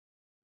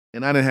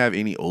 And I didn't have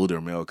any older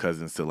male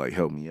cousins to, like,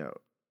 help me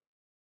out.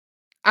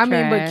 I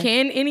mean, but Trash.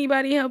 can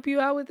anybody help you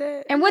out with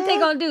that? And what they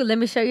gonna do? Let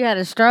me show you how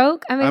to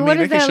stroke? I mean, what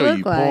they does can that show look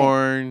you like?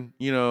 porn,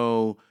 you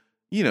know,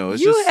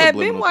 it's You just have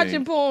been subliminal watching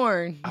things.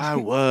 porn I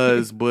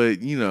was,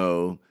 but, you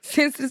know,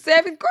 since the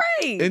 7th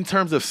grade. in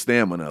terms of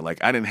stamina,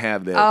 like, I didn't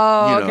have that.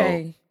 Oh, you know,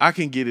 okay. I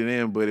can get it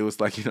in, but it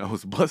was like, you know, I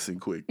was busting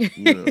quick.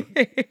 You know,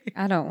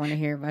 I don't want to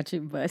hear about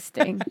you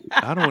busting.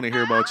 I don't want to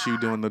hear about you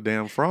doing the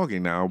damn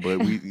frogging now, but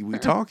we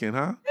talking,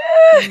 huh?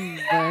 Busting.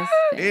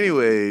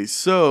 Anyway,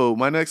 so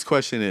my next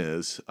question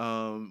is,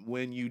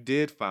 when you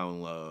did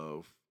found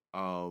love,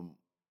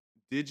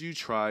 did you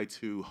try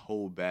to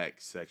hold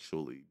back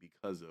sexually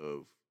because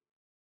of,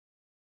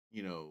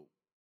 you know,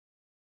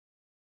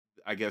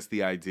 I guess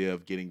the idea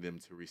of getting them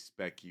to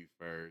respect you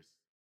first,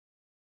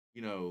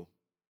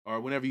 or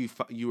whenever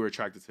you were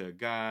attracted to a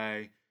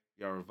guy,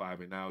 y'all were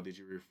vibing out, did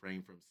you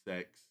refrain from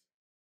sex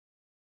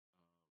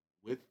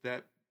with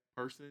that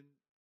person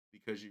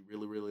because you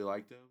really, really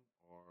liked them?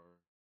 Or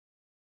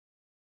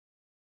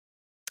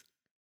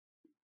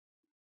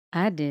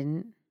I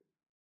didn't.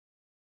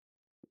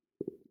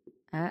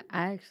 I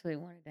actually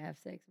wanted to have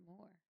sex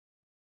more.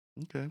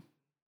 okay.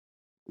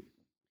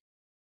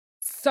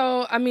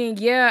 So, I mean,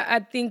 yeah, I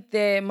think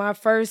that my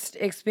first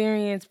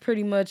experience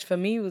pretty much for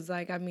me was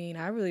like, I mean,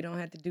 I really don't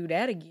have to do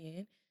that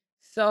again.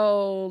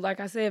 So, like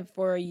I said,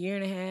 for a year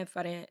and a half,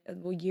 I didn't,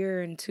 a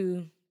year and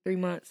 3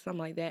 months, something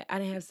like that, I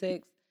didn't have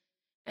sex.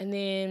 And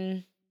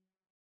then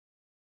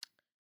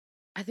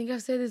I think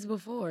I've said this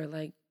before,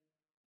 like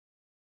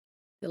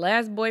the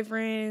last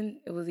boyfriend,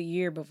 it was a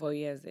year before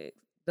he had sex.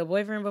 The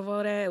boyfriend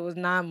before that, it was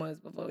 9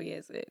 months before he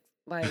had sex.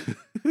 Like,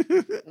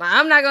 now,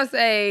 I'm not gonna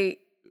say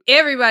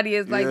everybody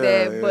is like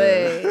that,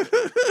 but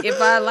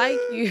if I like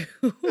you,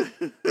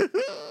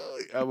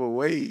 I'ma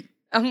wait.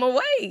 I'm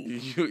gonna wait.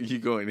 You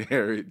gonna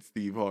inherit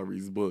Steve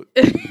Harvey's book,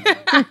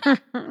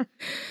 The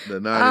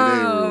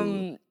 90-Day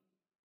Rule.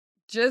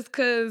 Just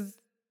because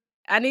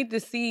I need to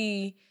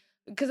see,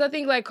 because I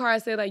think like Cara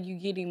said, like you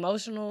get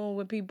emotional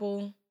with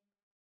people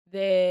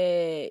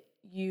that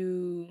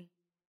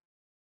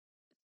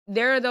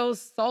there are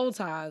those soul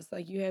ties.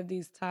 Like you have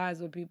these ties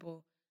with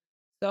people.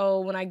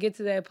 So when I get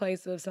to that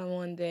place of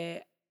someone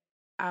that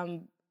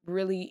I'm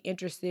really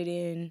interested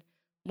in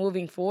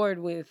moving forward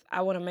with,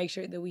 I want to make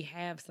sure that we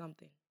have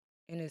something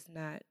and it's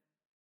not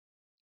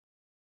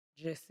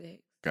just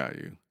sex. Got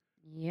you.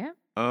 Yeah.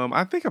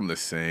 I think I'm the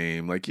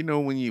same. Like,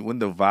 when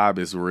the vibe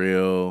is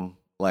real,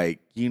 like,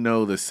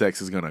 the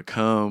sex is gonna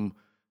come.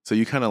 So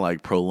you kind of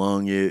like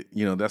prolong it.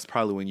 That's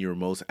probably when you're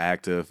most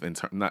active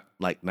not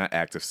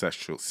active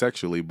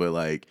sexually, but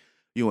like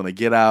you want to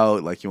get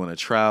out, like you want to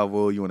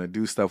travel, you want to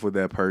do stuff with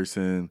that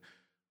person.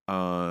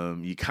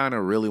 You kind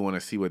of really want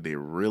to see what they're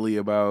really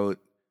about.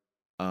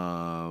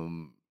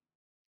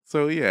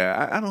 So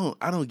yeah,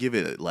 I don't give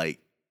it like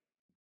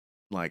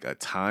a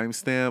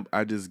timestamp.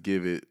 I just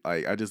give it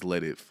I just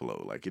let it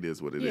flow. Like it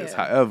is what it is.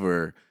 Yeah.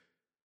 However,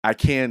 I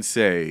can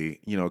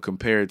say,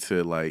 compared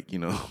to like,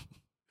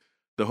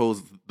 the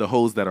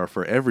hoes that are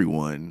for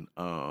everyone,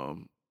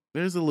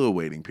 there's a little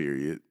waiting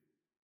period.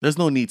 There's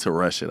no need to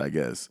rush it, I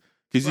guess.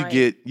 Because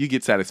Right. you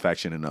get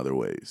satisfaction in other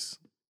ways.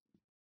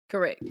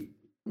 Correct.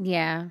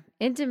 Yeah.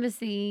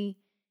 Intimacy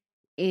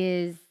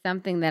is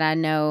something that I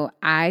know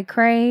I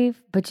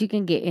crave, but you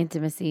can get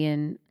intimacy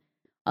in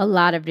a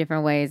lot of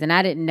different ways. And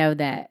I didn't know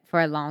that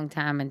for a long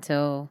time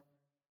until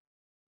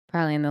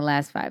probably in the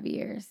last 5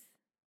 years.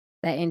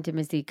 That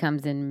intimacy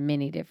comes in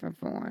many different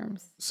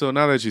forms. So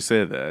now that you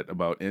said that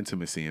about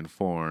intimacy and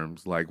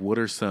forms, like what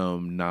are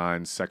some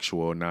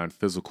non-sexual,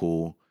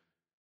 non-physical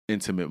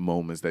intimate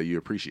moments that you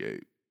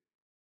appreciate?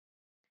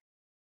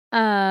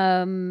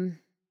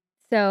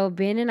 So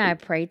Ben and I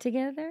pray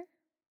together.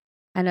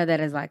 I know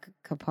that is like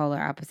a polar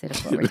opposite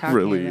of what we're It talking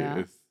really about.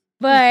 is.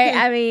 But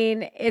I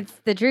mean, it's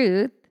the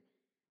truth.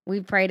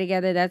 We pray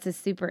together. That's a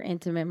super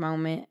intimate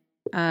moment.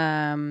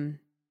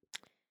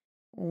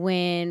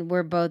 When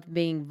we're both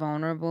being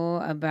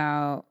vulnerable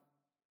about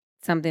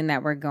something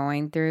that we're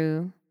going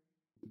through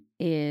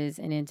is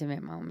an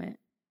intimate moment.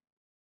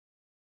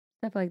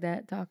 Stuff like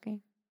that,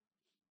 talking.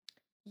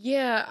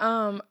 Yeah,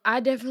 I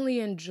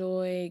definitely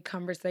enjoy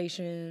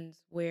conversations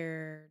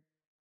where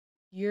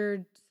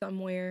you're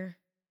somewhere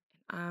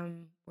and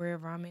I'm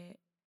wherever I'm at,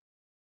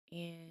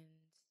 and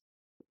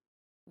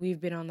we've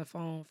been on the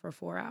phone for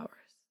 4 hours,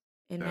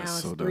 and That's now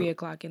it's so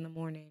 3:00 in the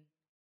morning,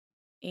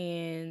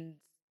 and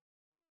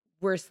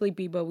we're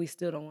sleepy, but we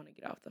still don't want to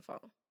get off the phone.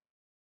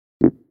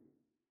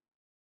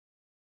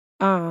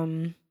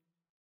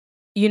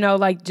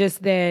 Like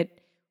just that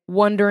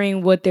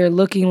wondering what they're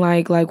looking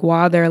like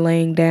while they're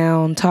laying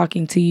down,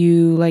 talking to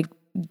you. Like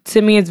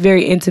to me, it's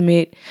very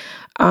intimate.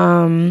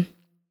 And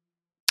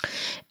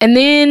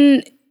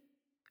then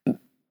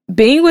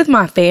being with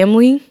my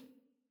family,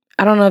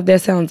 I don't know if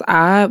that sounds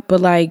odd, but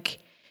like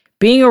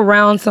being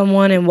around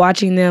someone and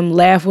watching them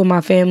laugh with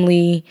my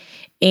family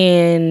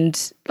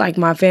and like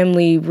my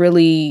family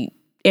really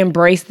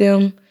embrace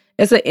them,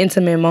 it's an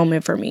intimate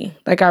moment for me.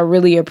 Like I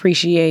really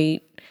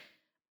appreciate,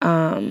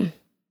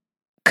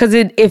 because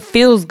it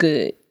feels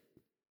good.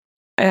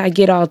 I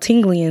get all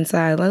tingly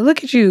inside. Like,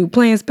 look at you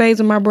playing spades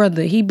with my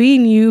brother. He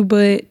beating you,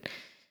 but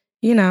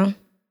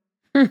it's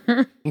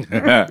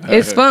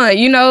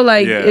fun.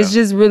 Like Yeah. it's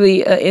just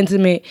really an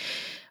intimate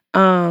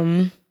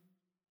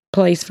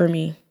place for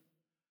me.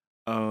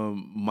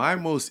 My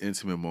most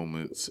intimate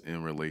moments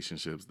in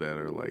relationships that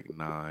are like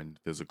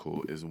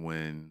non-physical is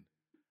when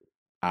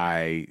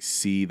I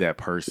see that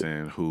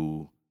person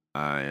who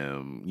I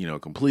am,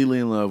 completely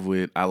in love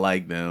with. I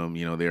like them,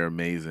 they're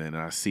amazing. And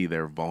I see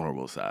their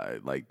vulnerable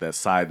side, like that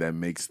side that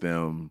makes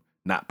them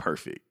not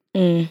perfect,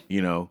 I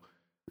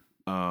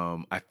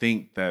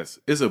think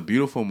it's a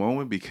beautiful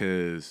moment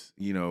because,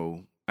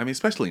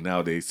 especially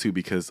nowadays too,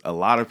 because a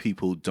lot of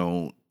people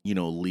don't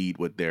lead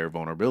with their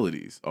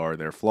vulnerabilities or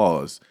their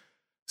flaws.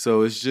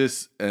 So it's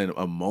just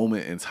a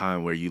moment in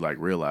time where you like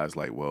realize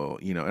like, well,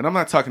 and I'm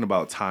not talking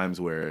about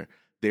times where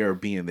they're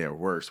being their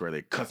worst, where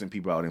they're cussing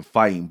people out and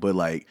fighting, but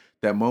like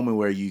that moment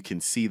where you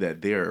can see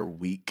that they're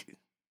weak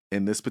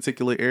in this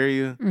particular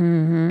area,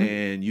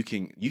 and you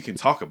can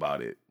talk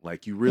about it.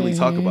 Like you really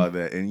talk about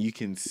that, and you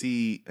can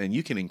see and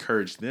you can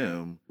encourage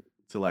them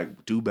to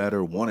like do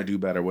better, want to do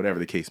better, whatever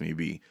the case may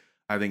be.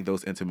 I think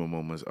those intimate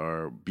moments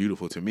are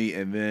beautiful to me.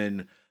 And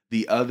then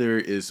the other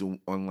is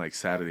on like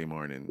Saturday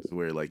mornings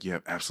where like you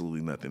have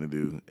absolutely nothing to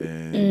do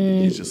and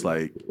it's just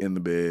like in the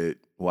bed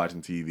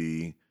watching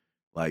TV.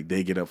 Like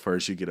they get up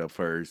first, you get up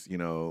first,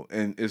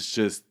 and it's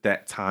just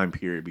that time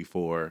period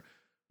before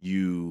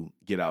you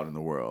get out in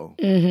the world.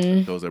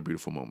 Those are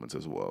beautiful moments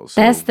as well. So,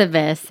 that's the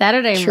best.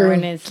 Saturday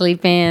morning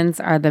sleep-ins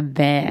are the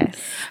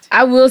best.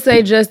 I will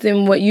say,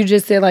 Justin, what you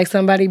just said, like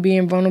somebody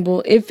being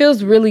vulnerable, it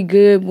feels really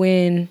good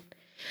when,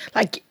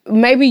 like,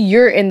 maybe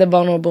you're in the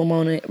vulnerable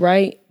moment,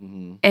 right?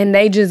 And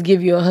they just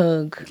give you a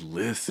hug.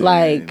 Listen.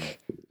 Like,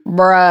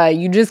 bruh,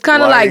 you just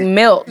kind of like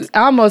melt.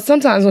 Almost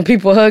sometimes when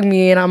people hug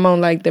me and I'm on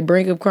like the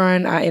brink of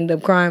crying, I end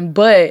up crying.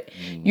 But,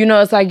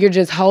 it's like you're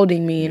just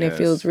holding me and it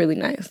feels really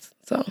nice.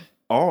 So.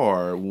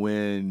 Or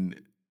when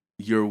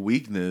your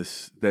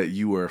weakness that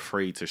you were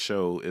afraid to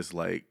show is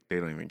like, they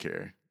don't even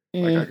care.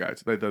 Like, I got you.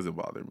 That doesn't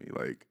bother me.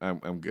 Like,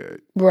 I'm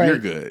good. Right. You're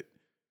good.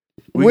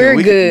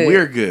 We're good.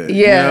 We're good.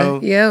 Yeah.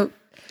 Yep.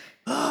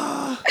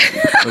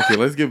 Okay,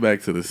 let's get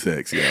back to the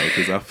sex, y'all,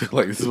 because I feel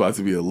like this is about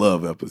to be a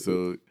love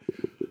episode.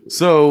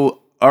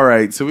 So, all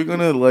right, so we're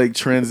gonna like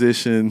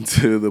transition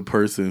to the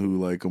person who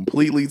like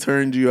completely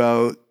turned you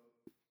out.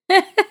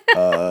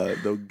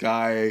 The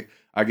guy,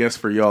 I guess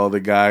for y'all, the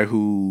guy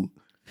who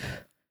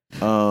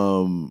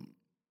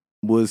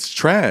was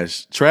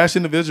trash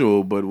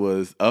individual, but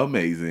was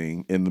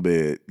amazing in the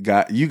bed.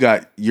 You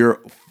got your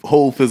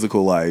whole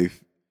physical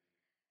life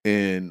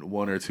in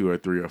 1 or 2 or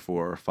 3 or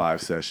 4 or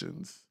 5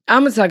 sessions.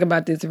 I'm gonna talk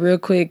about this real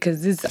quick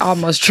because it's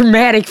almost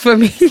traumatic for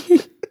me.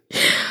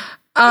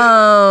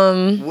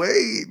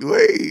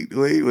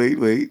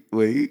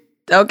 Wait.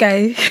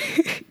 Okay.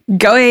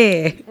 Go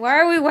ahead. Why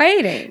are we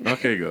waiting?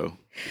 Okay, go.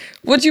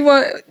 What you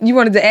want? You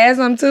wanted to add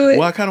something to it?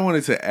 Well, I kind of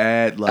wanted to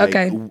add, like,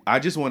 okay. I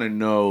just want to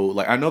know,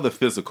 like, I know the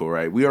physical,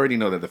 right? We already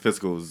know that the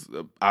physical is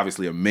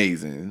obviously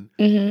amazing,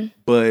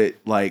 but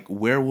like,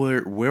 where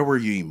were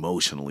you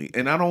emotionally?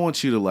 And I don't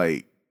want you to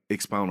like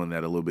expound on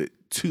that a little bit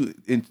too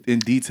in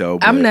detail.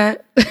 But, I'm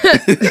not.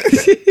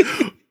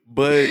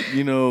 But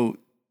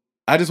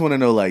I just want to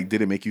know, like,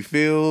 did it make you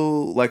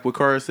feel like what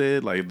Cara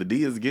said? Like, if the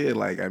D is good,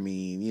 like, I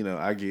mean,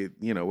 I get,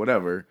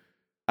 whatever.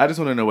 I just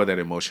want to know what that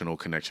emotional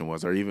connection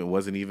was, or even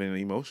wasn't even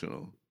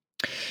emotional.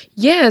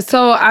 Yeah,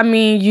 so I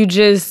mean,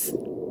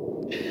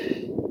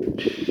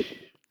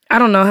 I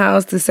don't know how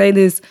else to say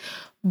this,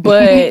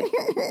 but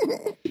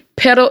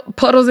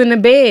puddles in the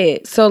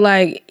bed. So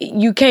like,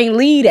 you can't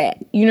leave that.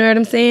 You know what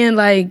I'm saying?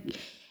 Like,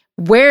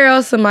 where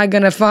else am I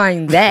gonna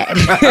find that?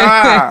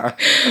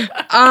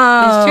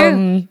 It's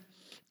true.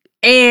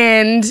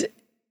 And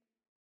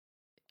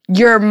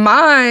your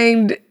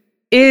mind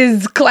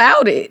is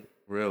clouded.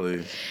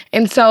 Really?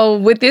 And so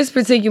with this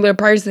particular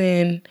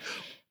person...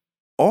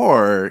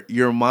 Or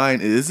your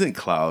mind isn't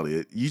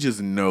clouded. You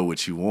just know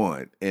what you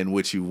want. And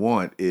what you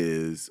want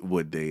is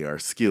what they are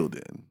skilled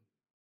in.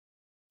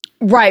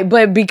 Right.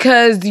 But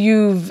because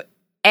you've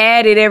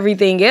added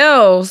everything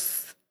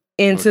else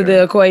into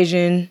the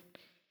equation,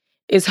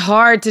 it's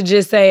hard to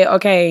just say,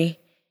 okay,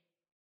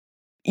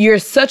 you're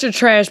such a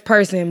trash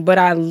person, but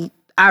I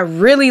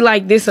really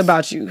like this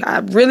about you.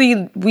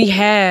 We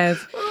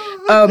have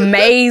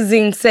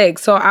amazing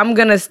sex. So I'm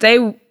going to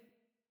stay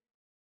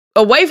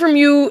away from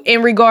you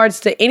in regards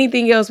to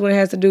anything else when it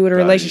has to do with a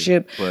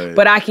relationship,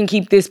 but I can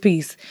keep this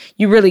piece.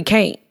 You really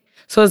can't.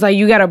 So it's like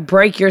you got to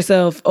break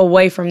yourself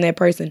away from that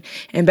person.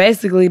 And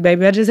basically,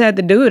 baby, I just had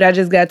to do it. I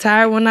just got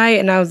tired one night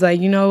and I was like,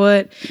 you know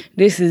what?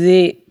 This is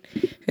it.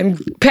 I'm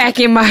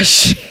packing my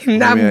shit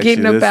and I'm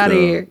getting up out of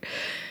here.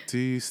 Do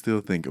you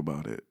still think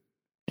about it?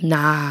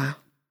 Nah.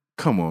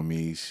 Come on,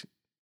 Mish.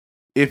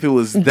 If it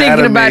was I'm that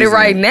thinking amazing, about it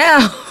right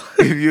now.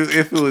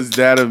 if it was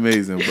that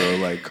amazing, bro,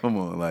 like, come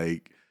on,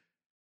 like,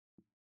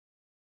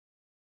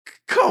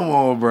 come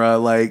on, bro,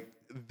 like,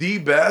 the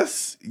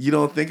best. You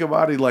don't think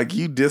about it, like,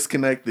 you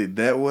disconnected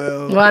that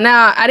well. Well,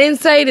 now I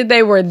didn't say that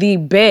they were the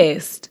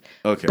best.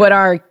 Okay, but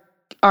our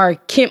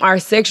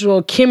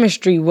sexual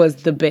chemistry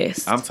was the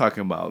best. I'm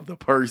talking about the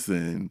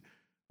person.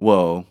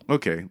 Well,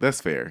 okay,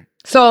 that's fair.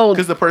 So,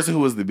 because the person who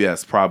was the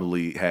best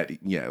probably had,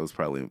 it was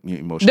probably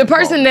emotional. The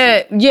person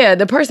that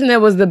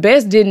was the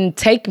best didn't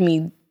take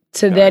me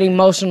to that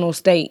emotional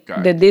state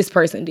that this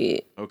person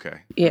did.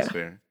 Okay, yeah, that's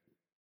fair.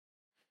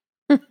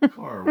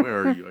 Cara, where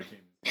are you? I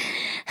can't.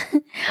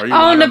 Are you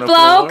on the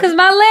floor? Because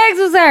my legs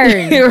was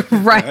hurting.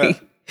 Right.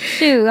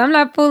 Shoot, I'm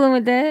not fooling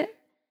with that.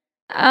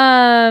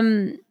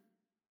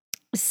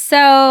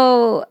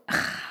 So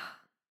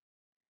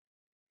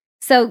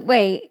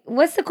wait,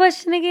 what's the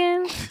question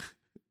again?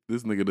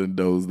 This nigga done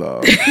dozed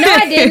off. No,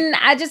 I didn't.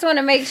 I just want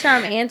to make sure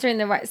I'm answering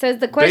the right. So it's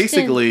the question.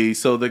 Basically,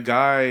 so the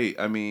guy,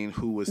 I mean,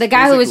 who was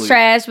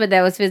trash, but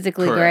that was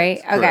physically great.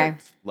 Okay.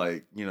 Correct.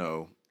 Like, you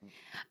know.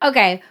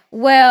 Okay.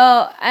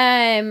 Well,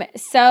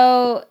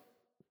 so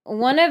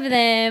one of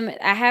them,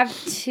 I have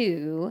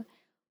two.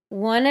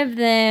 One of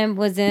them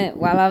was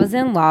while I was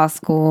in law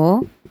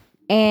school.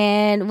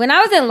 And when I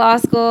was in law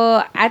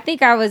school, I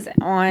think I was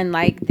on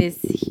like this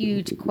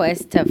huge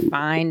quest to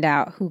find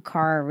out who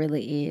Cara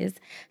really is.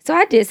 So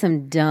I did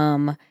some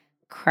dumb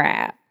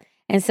crap.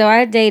 And so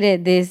I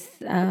dated this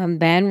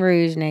Baton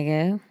Rouge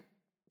nigga.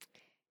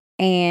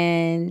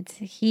 And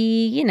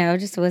he, you know,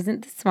 just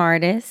wasn't the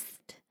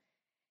smartest.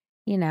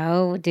 You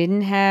know,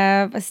 didn't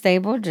have a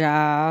stable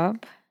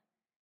job.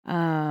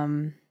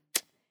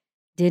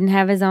 Didn't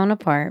have his own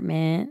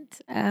apartment.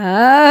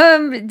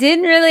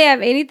 Didn't really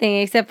have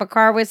anything except a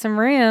car with some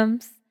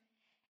rims.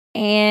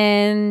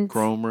 And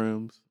chrome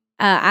rims.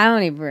 I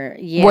don't even.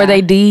 Yeah. Were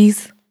they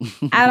D's?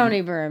 I don't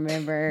even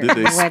remember Did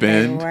they what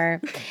spin? they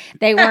were.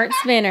 They weren't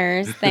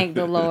spinners, thank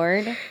the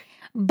Lord.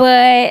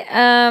 But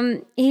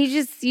he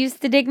just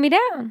used to dig me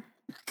down.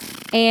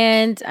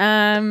 And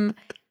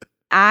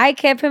I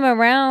kept him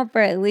around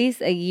for at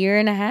least a year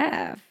and a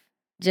half,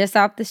 just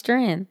off the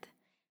strength,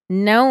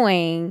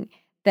 knowing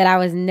that I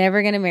was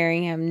never going to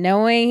marry him,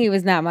 knowing he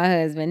was not my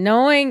husband,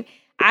 knowing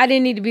I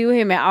didn't need to be with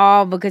him at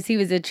all because he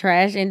was a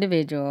trash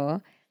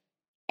individual,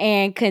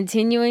 and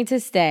continuing to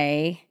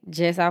stay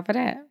just off of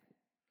that.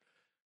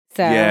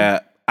 So yeah,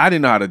 I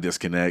didn't know how to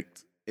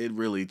disconnect. It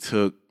really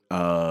took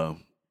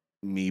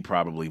me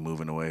probably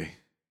moving away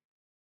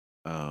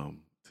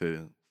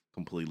to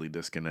completely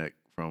disconnect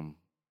from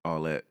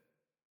all that.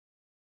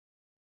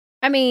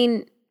 I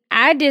mean,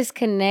 I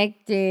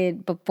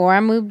disconnected before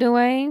I moved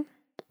away,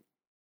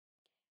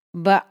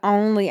 but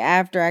only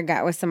after I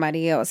got with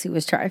somebody else who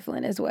was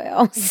trifling as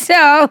well.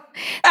 So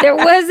there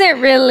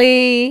wasn't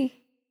really,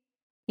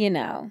 you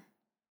know,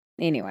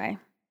 anyway.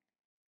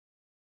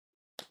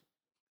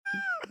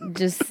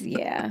 Just,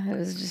 yeah, it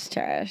was just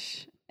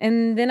trash.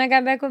 And then I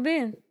got back with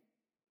Ben.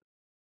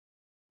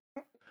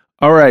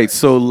 All right,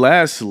 so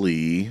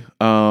lastly,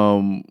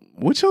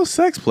 what's your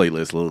sex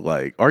playlist look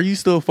like? Are you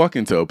still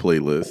fucking to a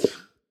playlist?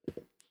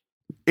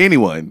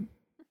 Anyone?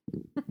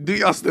 Do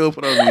y'all still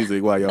put on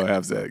music while y'all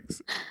have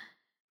sex?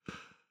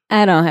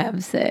 I don't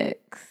have sex.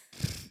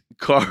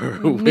 Car,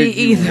 when Me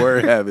you either. were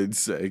having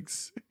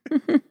sex.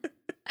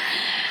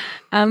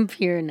 I'm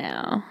pure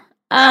now.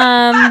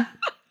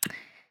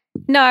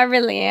 No, I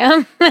really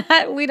am.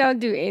 We don't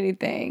do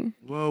anything.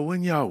 Well,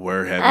 when y'all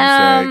were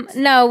having sex.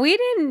 No, we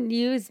didn't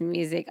use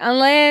music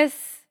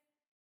unless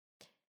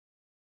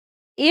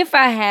if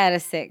I had a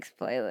sex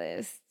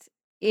playlist,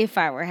 if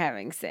I were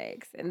having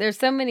sex. And there's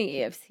so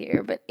many ifs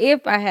here, but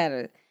if I had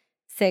a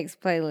sex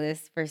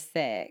playlist for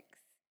sex,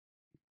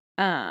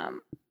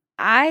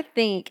 I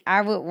think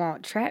I would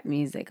want trap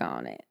music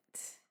on it.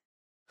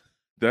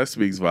 That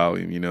speaks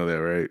volume, you know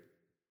that, right?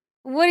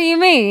 What do you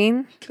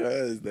mean?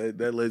 Because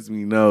that lets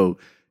me know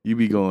you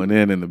be going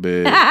in the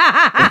bed.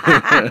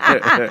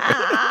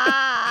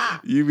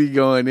 You be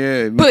going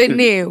in. Putting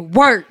in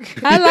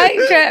work. I like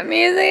trap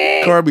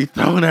music. Car be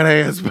throwing that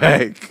ass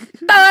back.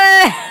 Throw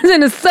that ass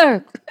in a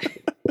circle.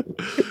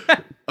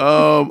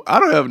 I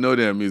don't have no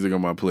damn music on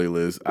my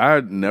playlist.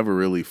 I never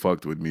really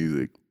fucked with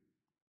music.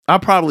 I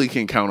probably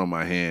can count on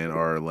my hand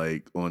or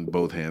like on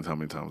both hands how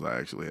many times I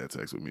actually had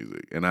sex with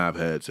music. And I've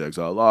had sex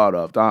a lot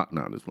of times.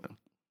 No, I'm just playing.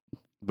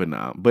 But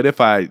nah. But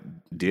if I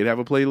did have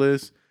a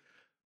playlist,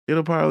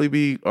 it'll probably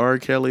be R.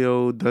 Kelly,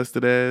 old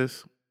dusted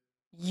ass.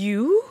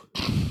 You?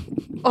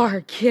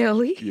 R.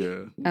 Kelly?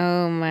 Yeah.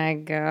 Oh my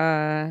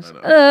gosh. I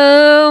know.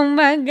 Oh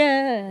my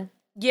god.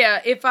 Yeah,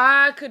 if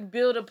I could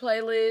build a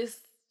playlist,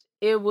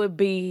 it would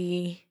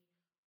be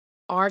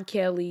R.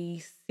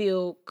 Kelly,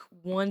 Silk,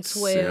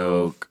 112.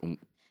 Silk.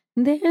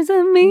 There's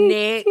a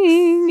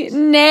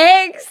meeting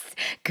next.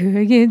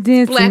 Girl, you're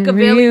dancing Splackavelli.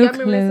 real Y'all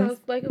remember close. that song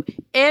Splackavelli?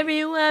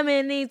 Every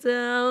woman needs her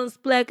own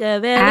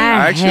Splackavelli.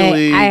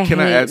 Actually, can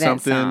I hate add that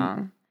something?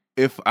 song.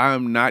 If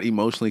I'm not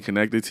emotionally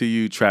connected to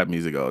you, trap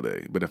music all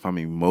day. But if I'm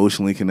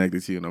emotionally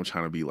connected to you and I'm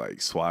trying to be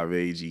like Suave,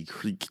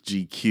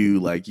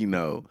 GQ, like, you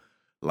know,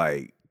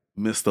 like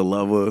Mr.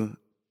 Lover.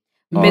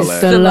 all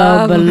Mr. that.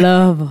 Lover.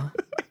 Lover.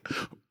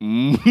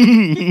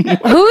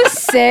 Who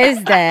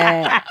says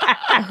that?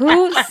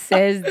 Who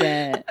says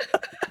that?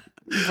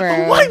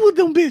 Bro. White with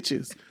them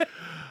bitches.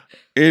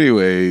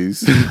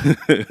 Anyways.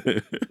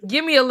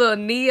 Give me a little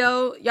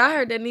Neo. Y'all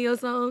heard that Neo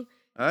song?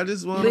 I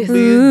just want to Listen.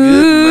 be a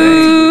good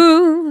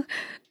man.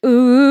 Ooh,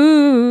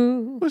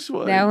 ooh. Which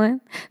one? That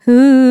one?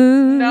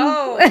 Ooh.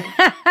 No.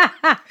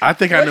 I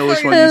think I know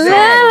which one La, you la, saw.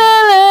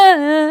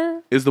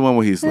 la. It's the one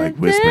where he's like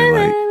whispering,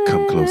 like,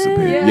 come closer,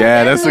 baby. Yeah,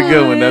 Yeah, that's that's a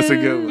good one. That's a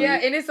good one. Yeah,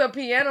 and it's a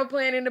piano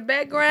playing in the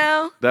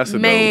background. That's a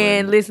dope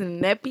Man, one. listen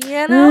to that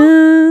piano.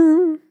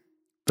 Ooh.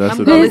 That's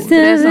I'm a gonna dope listen to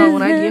one. that song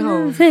when I get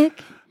home.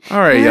 All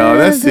right, y'all.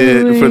 That's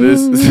it for this.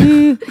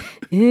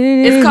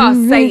 It's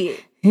called Say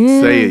It.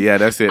 Say it. Yeah,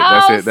 that's it.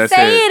 That's Oh, it. That's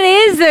Say it. It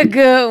is a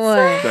good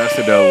one. That's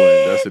a dope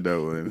one. That's a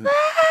dope one.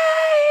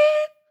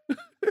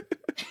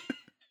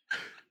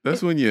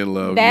 That's when you're in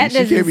love. That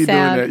Niche. You can't be doing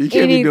doesn't that. You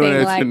can't be doing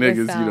sound that to anything like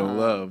niggas the you don't song.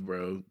 love,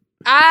 bro.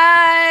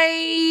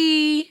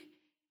 I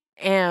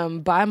am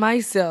by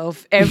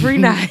myself every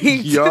night.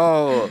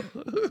 Yo.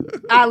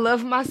 I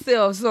love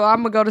myself, so I'm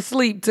gonna go to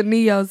sleep to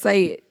Neo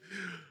say it.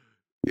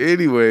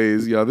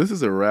 Anyways, y'all, this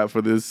is a wrap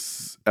for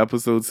this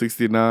episode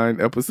 69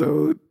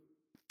 episode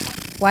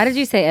Why did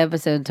you say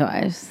episode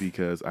twice?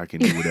 because I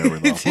can do whatever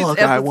the It's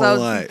fuck I episode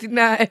want.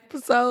 69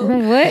 episode.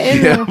 What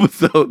is The it?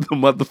 episode, the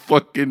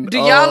motherfucking. Do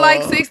y'all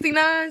like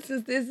 69?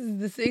 Since this is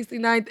the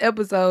 69th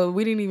episode,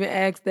 we didn't even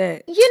ask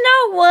that. You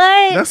know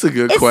what? That's a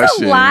good it's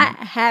question. a lot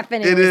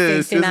happening. It with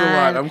is. 69. It's a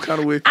lot. I'm kind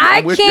of with you. I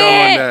I'm with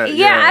can't. y'all on that.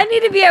 Yeah, I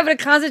need to be able to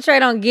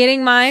concentrate on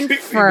getting mine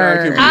 69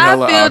 first. can be I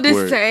hella feel the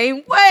awkward.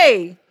 same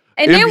way.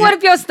 And If then you- what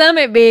if your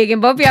stomach big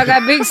and both of y'all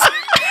got big?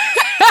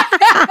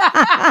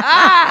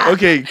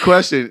 Okay,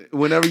 question.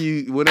 Whenever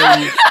you,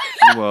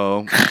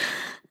 well,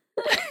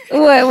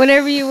 What?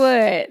 Whenever you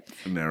what?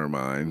 never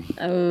mind.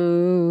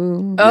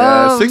 Oh.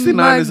 Yeah, Oh 69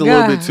 my is a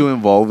little bit God. too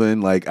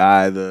involving. Like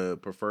I either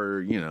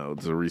prefer, to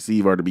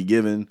receive or to be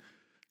given.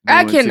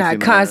 I Doing cannot 69.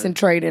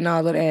 concentrate and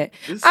all of that.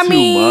 It's I too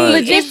mean,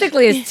 much.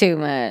 Logistically, it's too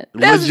much.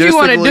 That's what you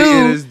wanna Logistically,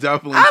 do. It is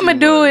definitely I'm gonna too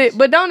do much. it,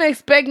 but don't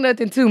expect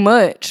nothing too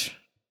much,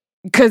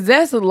 cause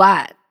that's a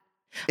lot.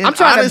 And I'm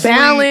trying honestly- to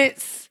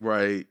balance.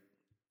 Right.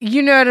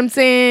 You know what I'm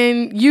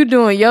saying? You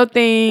doing your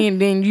thing,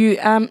 and then Yeah,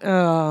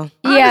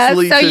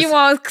 Honestly, so just- you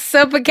won't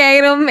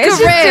suffocate them? It's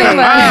just too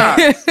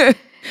much. correct.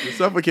 The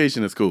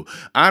suffocation is cool.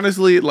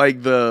 Honestly,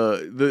 like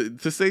the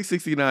to say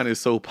 69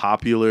 is so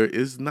popular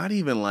is not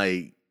even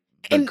like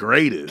the And-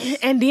 greatest.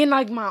 And then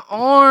like my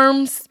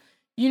arms,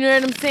 you know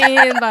what I'm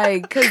saying?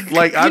 Like, cause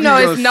Like, you know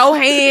it's no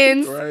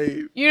hands.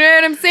 Right. You know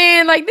what I'm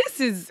saying? Like this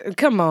is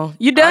come on.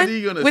 You done Either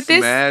you're gonna with this?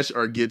 smash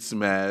or get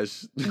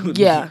smashed.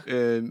 Yeah.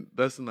 And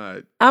that's not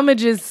I'ma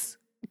just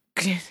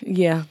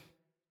yeah.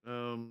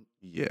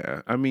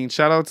 yeah. I mean,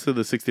 shout out to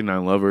the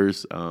 69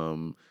 lovers.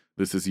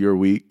 This is your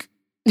week.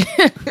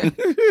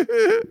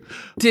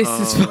 This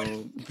is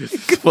This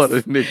is for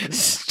the niggas.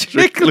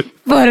 Strictly.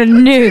 For the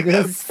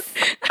niggas.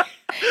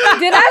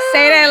 Did I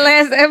say that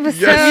last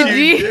episode? Yes,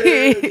 you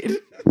did.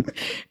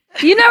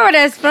 You know where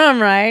that's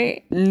from,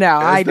 right? No,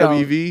 I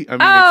don't. SWV.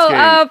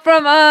 I mean,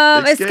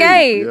 From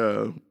Escape.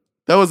 Yeah.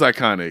 That was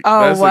iconic.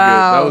 Oh, That's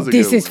wow. that was a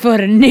This good is one. for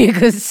the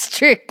niggas,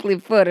 strictly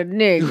for the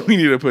niggas. We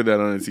need to put that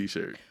on a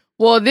t-shirt.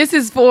 Well, this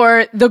is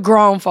for the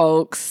grown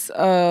folks.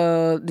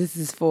 This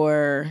is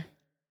for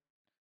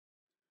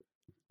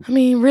I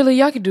mean, really,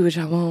 y'all can do what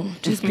y'all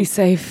want. Just be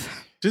safe.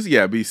 Just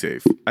be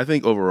safe. I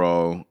think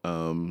overall,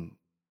 you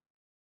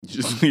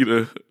just need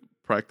to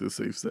practice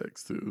safe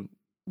sex too.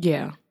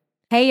 Yeah.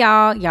 Hey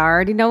y'all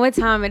already know what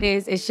time it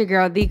is. It's your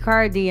girl D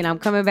Cardi, and I'm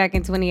coming back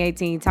in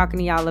 2018 talking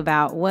to y'all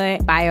about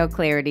what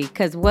BioClarity,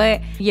 because what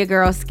your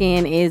girl's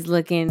skin is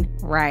looking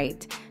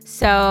right.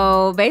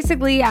 So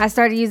basically, I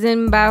started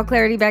using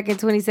BioClarity back in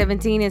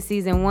 2017 in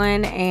season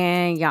 1,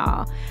 and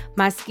y'all,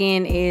 my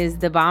skin is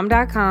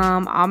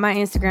thebomb.com. All my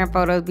Instagram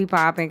photos be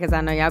popping because I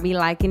know y'all be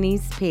liking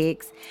these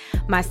pics.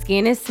 My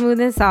skin is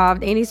smooth and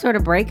soft. Any sort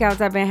of breakouts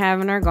I've been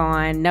having are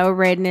gone. No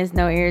redness,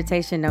 no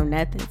irritation, no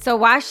nothing. So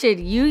why should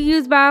you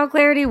use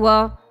BioClarity?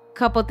 Well,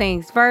 couple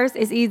things. First,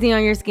 it's easy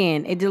on your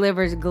skin. It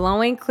delivers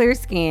glowing, clear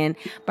skin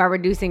by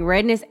reducing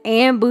redness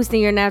and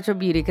boosting your natural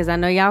beauty, because I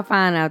know y'all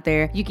fine out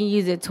there. You can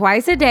use it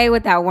twice a day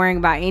without worrying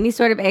about any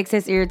sort of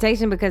excess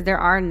irritation because there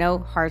are no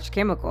harsh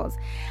chemicals.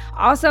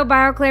 Also,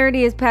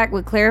 BioClarity is packed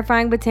with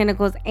clarifying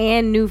botanicals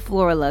and new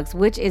Floralux,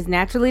 which is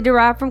naturally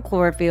derived from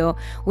chlorophyll,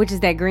 which is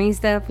that green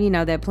stuff,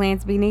 that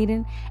plants be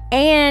needing.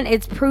 And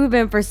it's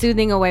proven for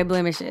soothing away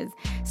blemishes.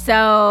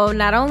 So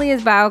not only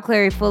is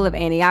BioClarity full of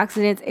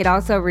antioxidants, it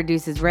also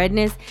reduces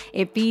redness.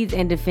 It feeds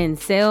and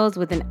defends cells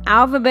with an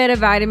alphabet of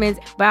vitamins.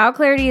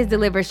 BioClarity is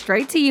delivered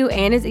straight to you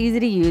and is easy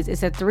to use.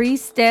 It's a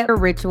 3-step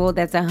ritual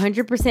that's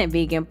 100%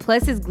 vegan,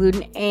 plus it's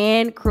gluten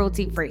and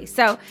cruelty-free.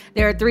 So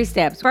there are 3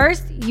 steps.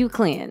 First, you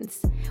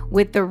cleanse.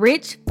 With the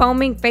rich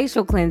foaming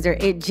facial cleanser,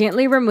 it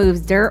gently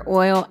removes dirt,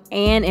 oil,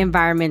 and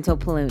environmental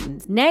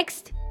pollutants.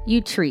 Next, you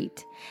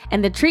treat.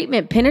 And the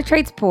treatment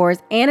penetrates pores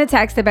and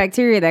attacks the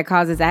bacteria that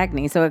causes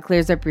acne, so it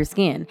clears up your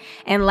skin.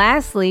 And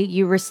lastly,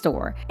 you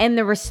restore. And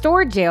the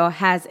Restore Gel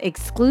has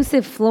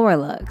exclusive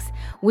Floralux,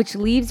 which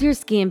leaves your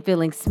skin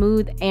feeling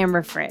smooth and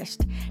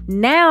refreshed.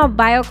 Now,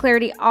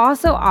 BioClarity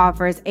also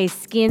offers a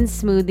skin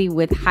smoothie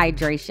with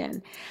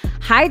hydration.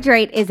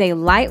 Hydrate is a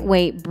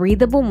lightweight,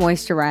 breathable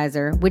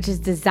moisturizer, which is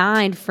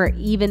designed for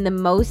even the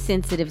most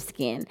sensitive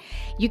skin.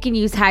 You can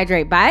use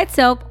Hydrate by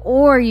itself,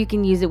 or you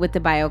can use it with the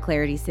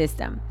BioClarity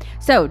system.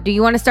 So, do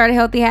you want to start a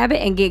healthy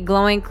habit and get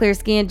glowing, clear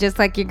skin just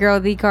like your girl,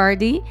 The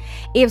Cardi?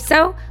 If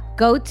so,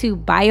 go to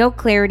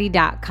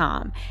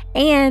bioclarity.com.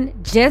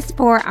 And just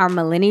for our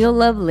Millennial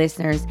Love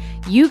listeners,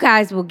 you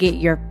guys will get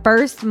your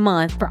first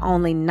month for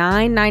only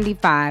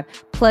 $9.95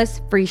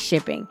 plus free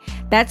shipping.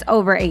 That's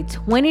over a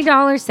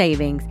 $20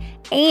 savings,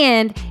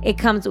 and it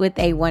comes with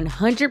a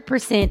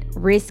 100%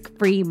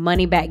 risk-free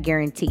money-back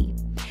guarantee.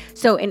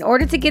 So in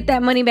order to get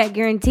that money back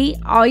guarantee,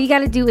 all you got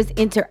to do is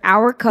enter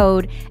our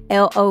code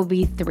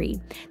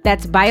LOV3.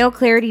 That's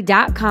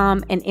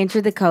bioclarity.com and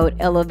enter the code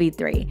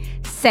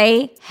LOV3.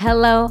 Say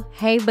hello,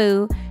 hey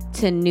boo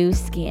to new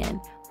skin.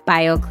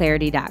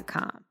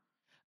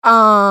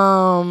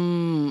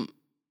 bioclarity.com.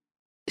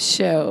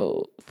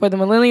 Show for the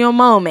millennial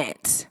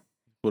moment.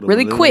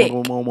 Really quick.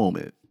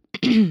 Moment.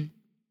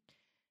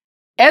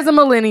 As a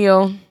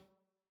millennial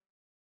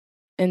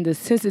and the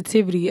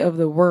sensitivity of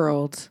the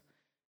world,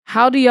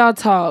 how do y'all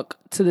talk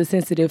to the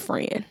sensitive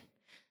friend?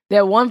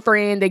 That one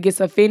friend that gets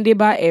offended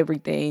by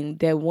everything.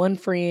 That one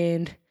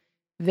friend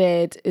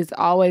that is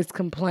always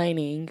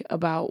complaining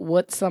about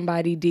what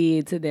somebody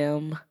did to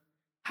them.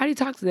 How do you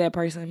talk to that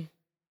person?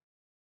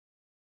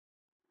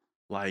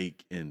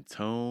 Like in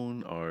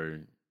tone or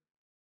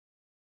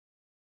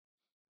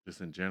just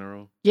in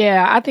general?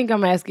 Yeah, I think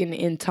I'm asking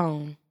in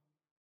tone.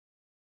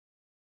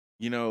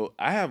 You know,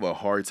 I have a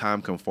hard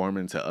time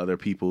conforming to other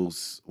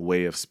people's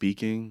way of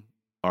speaking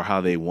or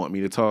how they want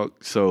me to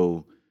talk.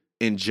 So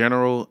in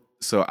general,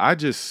 I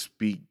just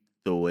speak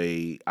the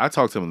way I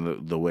talk to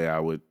them the way I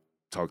would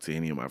talk to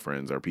any of my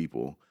friends or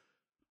people.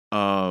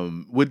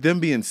 With them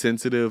being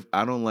sensitive,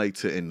 I don't like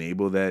to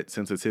enable that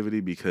sensitivity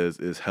because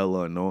it's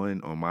hella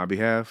annoying on my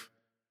behalf.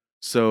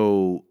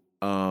 So,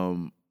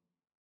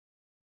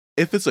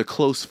 if it's a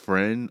close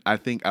friend, I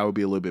think I would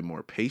be a little bit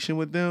more patient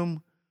with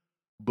them,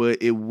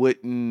 but it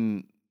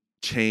wouldn't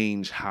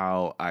change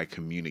how I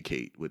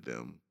communicate with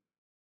them.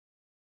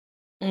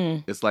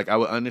 It's like I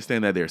would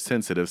understand that they're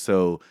sensitive,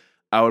 so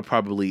I would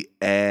probably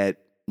add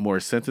more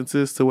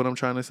sentences to what I'm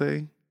trying to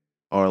say,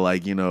 or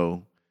like,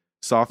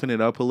 soften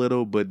it up a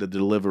little, but the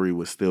delivery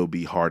would still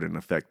be hard and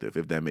effective,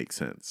 if that makes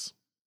sense.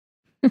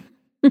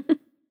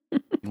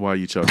 Why are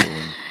you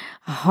chuckling?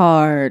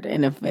 Hard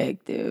and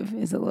effective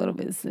is a little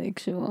bit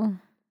sexual.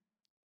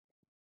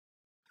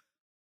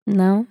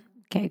 No?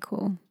 Okay,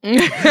 cool. Yeah,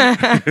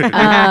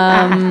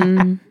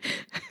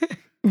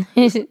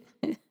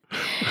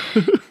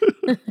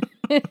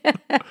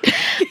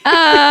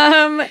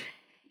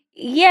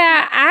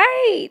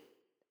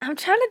 I'm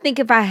trying to think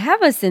if I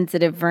have a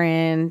sensitive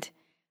friend.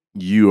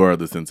 You are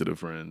the sensitive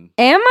friend.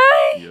 Am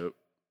I? Yep.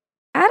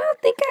 I don't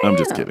think I am. I'm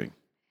just kidding.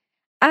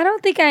 I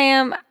don't think I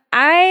am.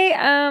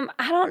 I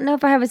don't know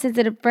if I have a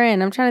sensitive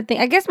friend. I'm trying to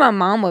think. I guess my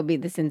mom would be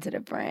the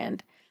sensitive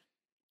friend.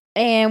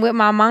 And with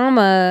my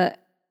mama,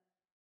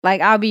 like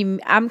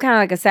I'm kind of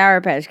like a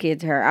Sour Patch Kid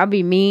to her. I'll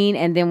be mean,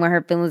 and then when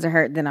her feelings are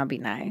hurt, then I'll be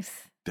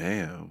nice.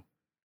 Damn.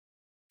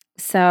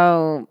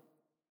 So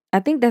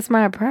I think that's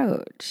my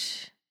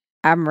approach.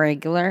 I'm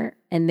regular,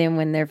 and then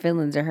when their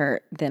feelings are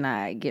hurt, then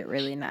I get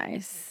really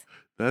nice.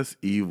 That's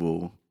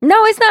evil.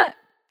 No, it's not.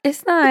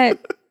 It's not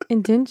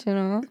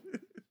intentional.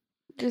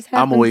 Just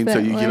I'm gonna wait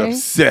until that you way. get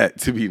upset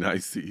to be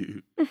nice to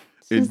you.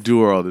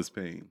 Endure all this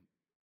pain.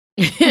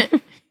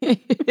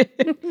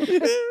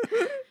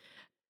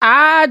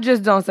 I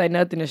just don't say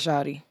nothing to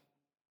Shawty.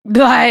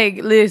 Like,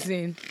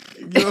 listen.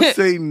 You don't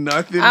say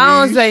nothing.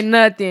 I don't say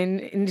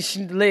nothing.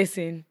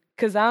 Listen,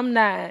 because I'm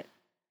not.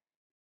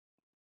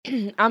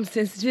 I'm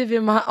sensitive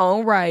in my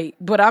own right,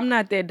 but I'm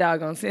not that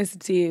doggone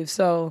sensitive.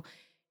 So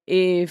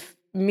if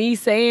me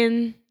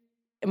saying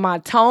my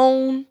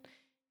tone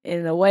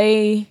and the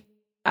way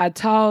I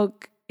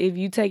talk, if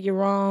you take it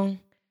wrong,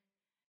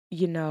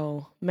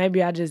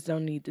 maybe I just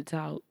don't need to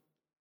talk.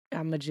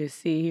 I'ma just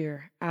sit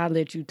here. I'll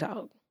let you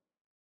talk.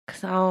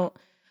 Cause I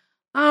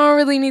don't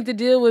really need to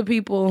deal with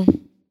people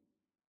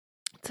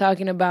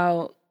talking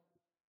about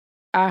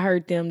I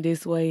hurt them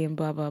this way and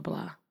blah blah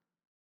blah.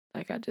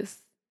 Like I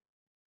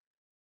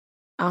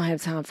don't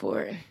have time for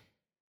it.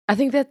 I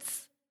think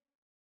that's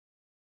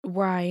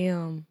where I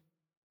am.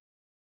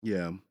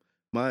 Yeah.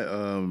 My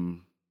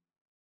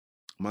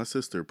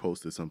sister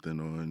posted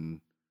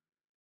something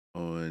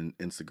on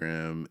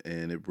Instagram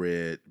and it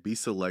read, "Be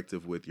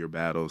selective with your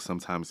battles.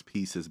 Sometimes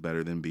peace is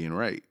better than being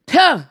right."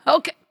 Huh,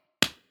 okay.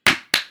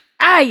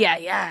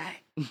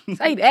 Ay.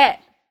 Say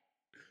that.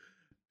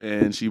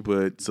 And she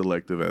put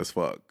selective as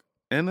fuck.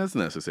 And that's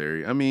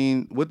necessary. I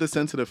mean, with the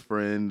sensitive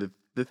friend,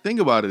 the thing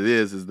about it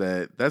is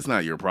that that's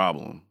not your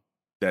problem,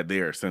 that they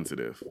are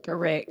sensitive.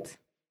 Correct.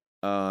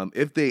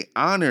 If they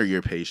honor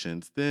your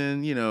patience,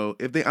 then,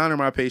 if they honor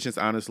my patience,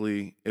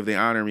 honestly, if they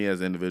honor me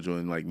as an individual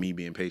and like me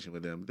being patient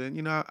with them, then,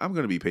 I'm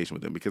going to be patient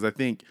with them because I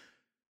think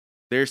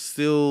they're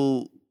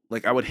still,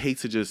 like, I would hate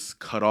to just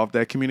cut off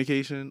that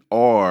communication,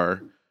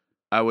 or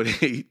I would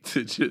hate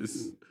to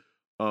just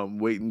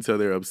wait until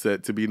they're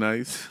upset to be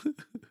nice.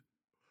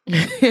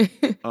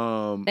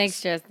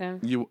 Thanks, Justin.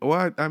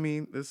 I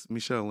mean, it's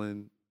Michelle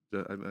and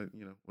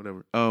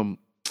whatever.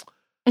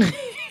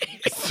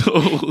 So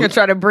You're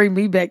trying to bring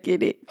me back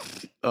in it.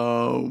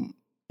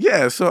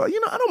 Yeah, so I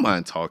don't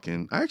mind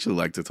talking. I actually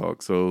like to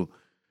talk. So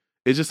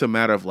it's just a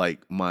matter of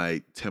like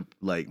my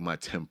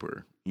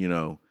temper,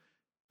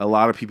 A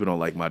lot of people don't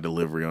like my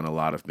delivery on a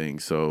lot of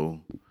things. So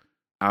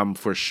I'm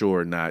for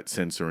sure not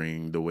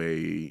censoring the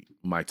way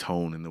my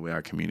tone and the way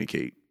I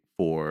communicate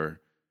for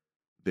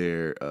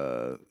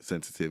their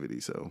sensitivity.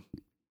 So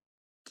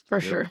for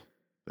sure.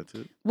 That's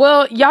it.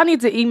 Well, y'all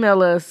need to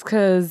email us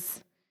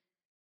because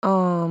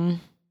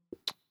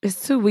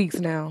it's 2 weeks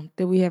now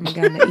that we haven't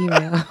gotten an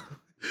email.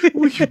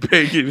 We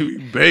begging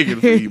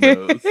for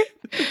emails.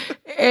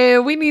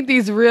 And we need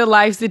these real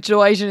life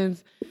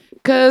situations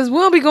because we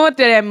don't be going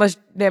through that much.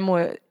 Much.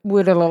 We'll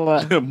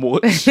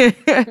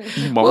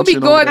be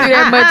going through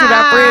that much with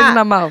our friends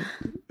no more.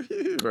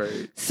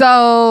 Right.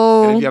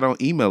 So, And if y'all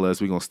don't email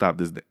us, we're going to stop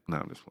this. No,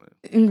 I'm just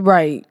playing.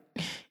 right.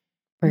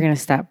 We're going to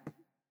stop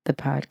the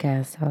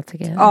podcast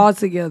altogether. All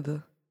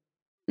together.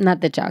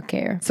 Not that y'all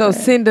care. So but-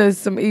 send us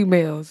some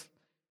emails.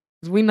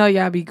 'Cause we know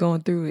y'all be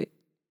going through it.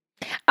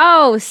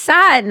 Oh,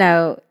 side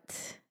note.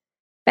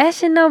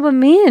 Fashion Nova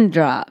Men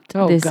dropped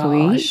this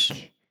gosh.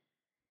 week.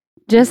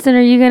 Justin,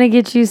 are you going to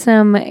get you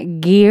some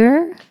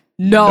gear?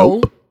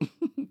 No.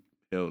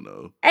 Hell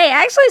no. Hey,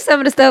 actually, some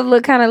of the stuff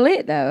look kind of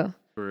lit, though.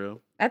 For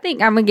real? I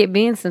think I'm going to get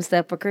Ben some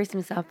stuff for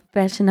Christmas off of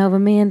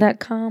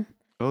fashionnovamen.com.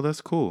 Oh,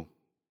 that's cool.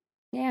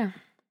 Yeah.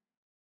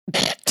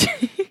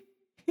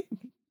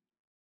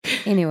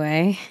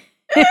 Anyway.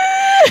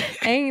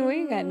 Hey, we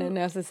ain't got nothing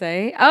else to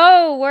say.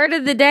 Oh, word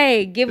of the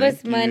day. Give Thank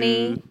us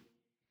money. you.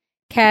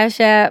 Cash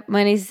App,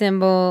 money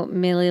symbol,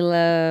 Millie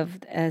Love.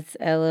 That's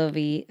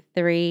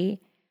LOV3.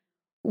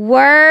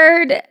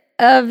 Word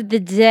of the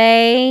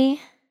day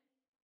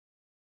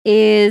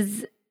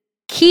is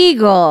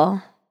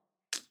Kegel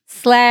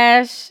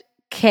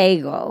 /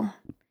 Kegel.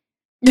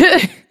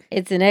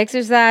 It's an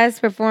exercise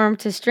performed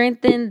to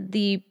strengthen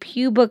the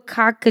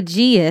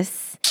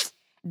pubococcygeus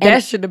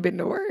That should have been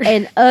the word.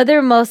 and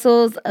other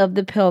muscles of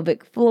the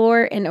pelvic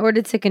floor in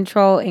order to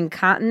control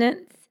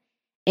incontinence,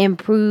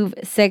 improve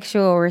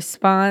sexual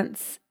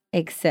response,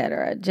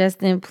 etc.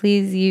 Justin,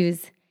 please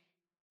use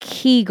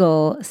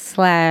Kegel /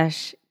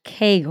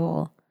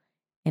 Kegel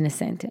in a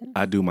sentence.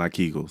 I do my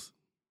Kegels.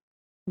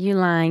 You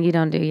lying. You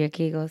don't do your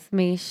Kegels.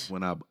 Mish.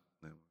 When I...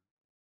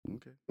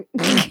 Okay.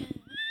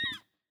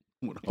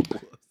 When I was.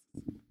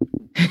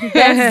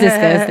 That's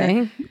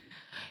disgusting.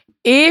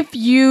 If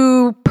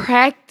you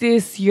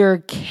practice your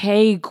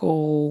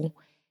Kegel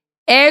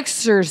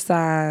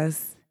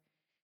exercise,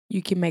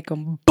 you can make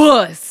them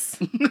bust.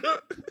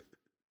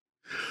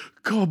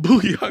 Call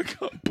Booyah.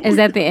 Call Booyah. Is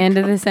that the end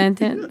of the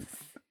sentence?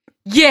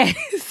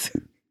 Yes.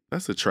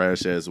 That's a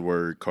trash ass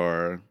word,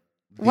 Cara.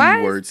 The Why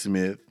is-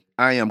 wordsmith.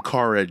 I am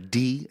Cara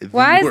D. the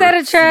Why is that a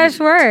wordsmith. trash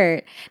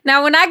word?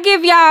 Now, when I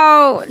give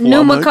y'all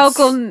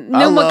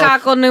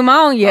pneumococcal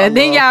pneumonia,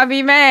 then y'all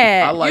be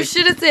mad. I like You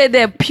should have said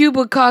that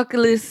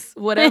pubococculus,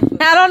 whatever.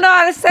 I don't know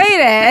how to say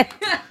that.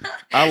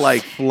 I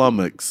like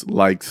flummox,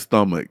 like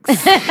stomachs.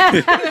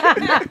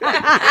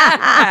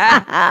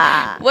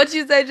 What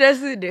you say,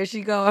 Justin? There she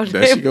go.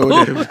 There she go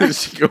with that. There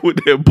she go with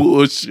that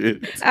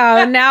bullshit.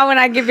 Oh, now when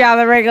I give y'all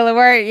the regular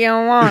word, you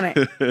don't want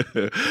it.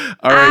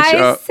 All right, I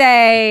y'all.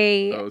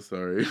 say Oh,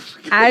 sorry.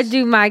 I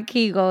do my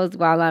Kegels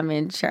while I'm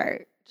in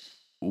church.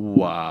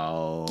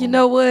 Wow. You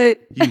know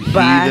what? You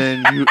Bye.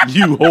 heathen.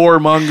 You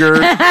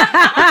whoremonger.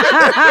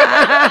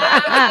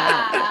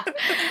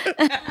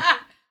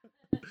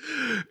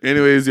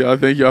 Anyways, y'all,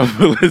 thank y'all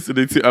for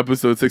listening to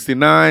episode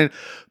 69.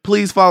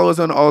 Please follow us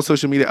on all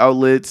social media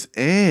outlets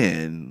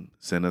and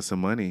send us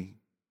some money.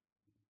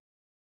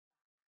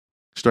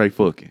 Strike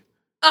fucking.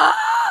 Ah!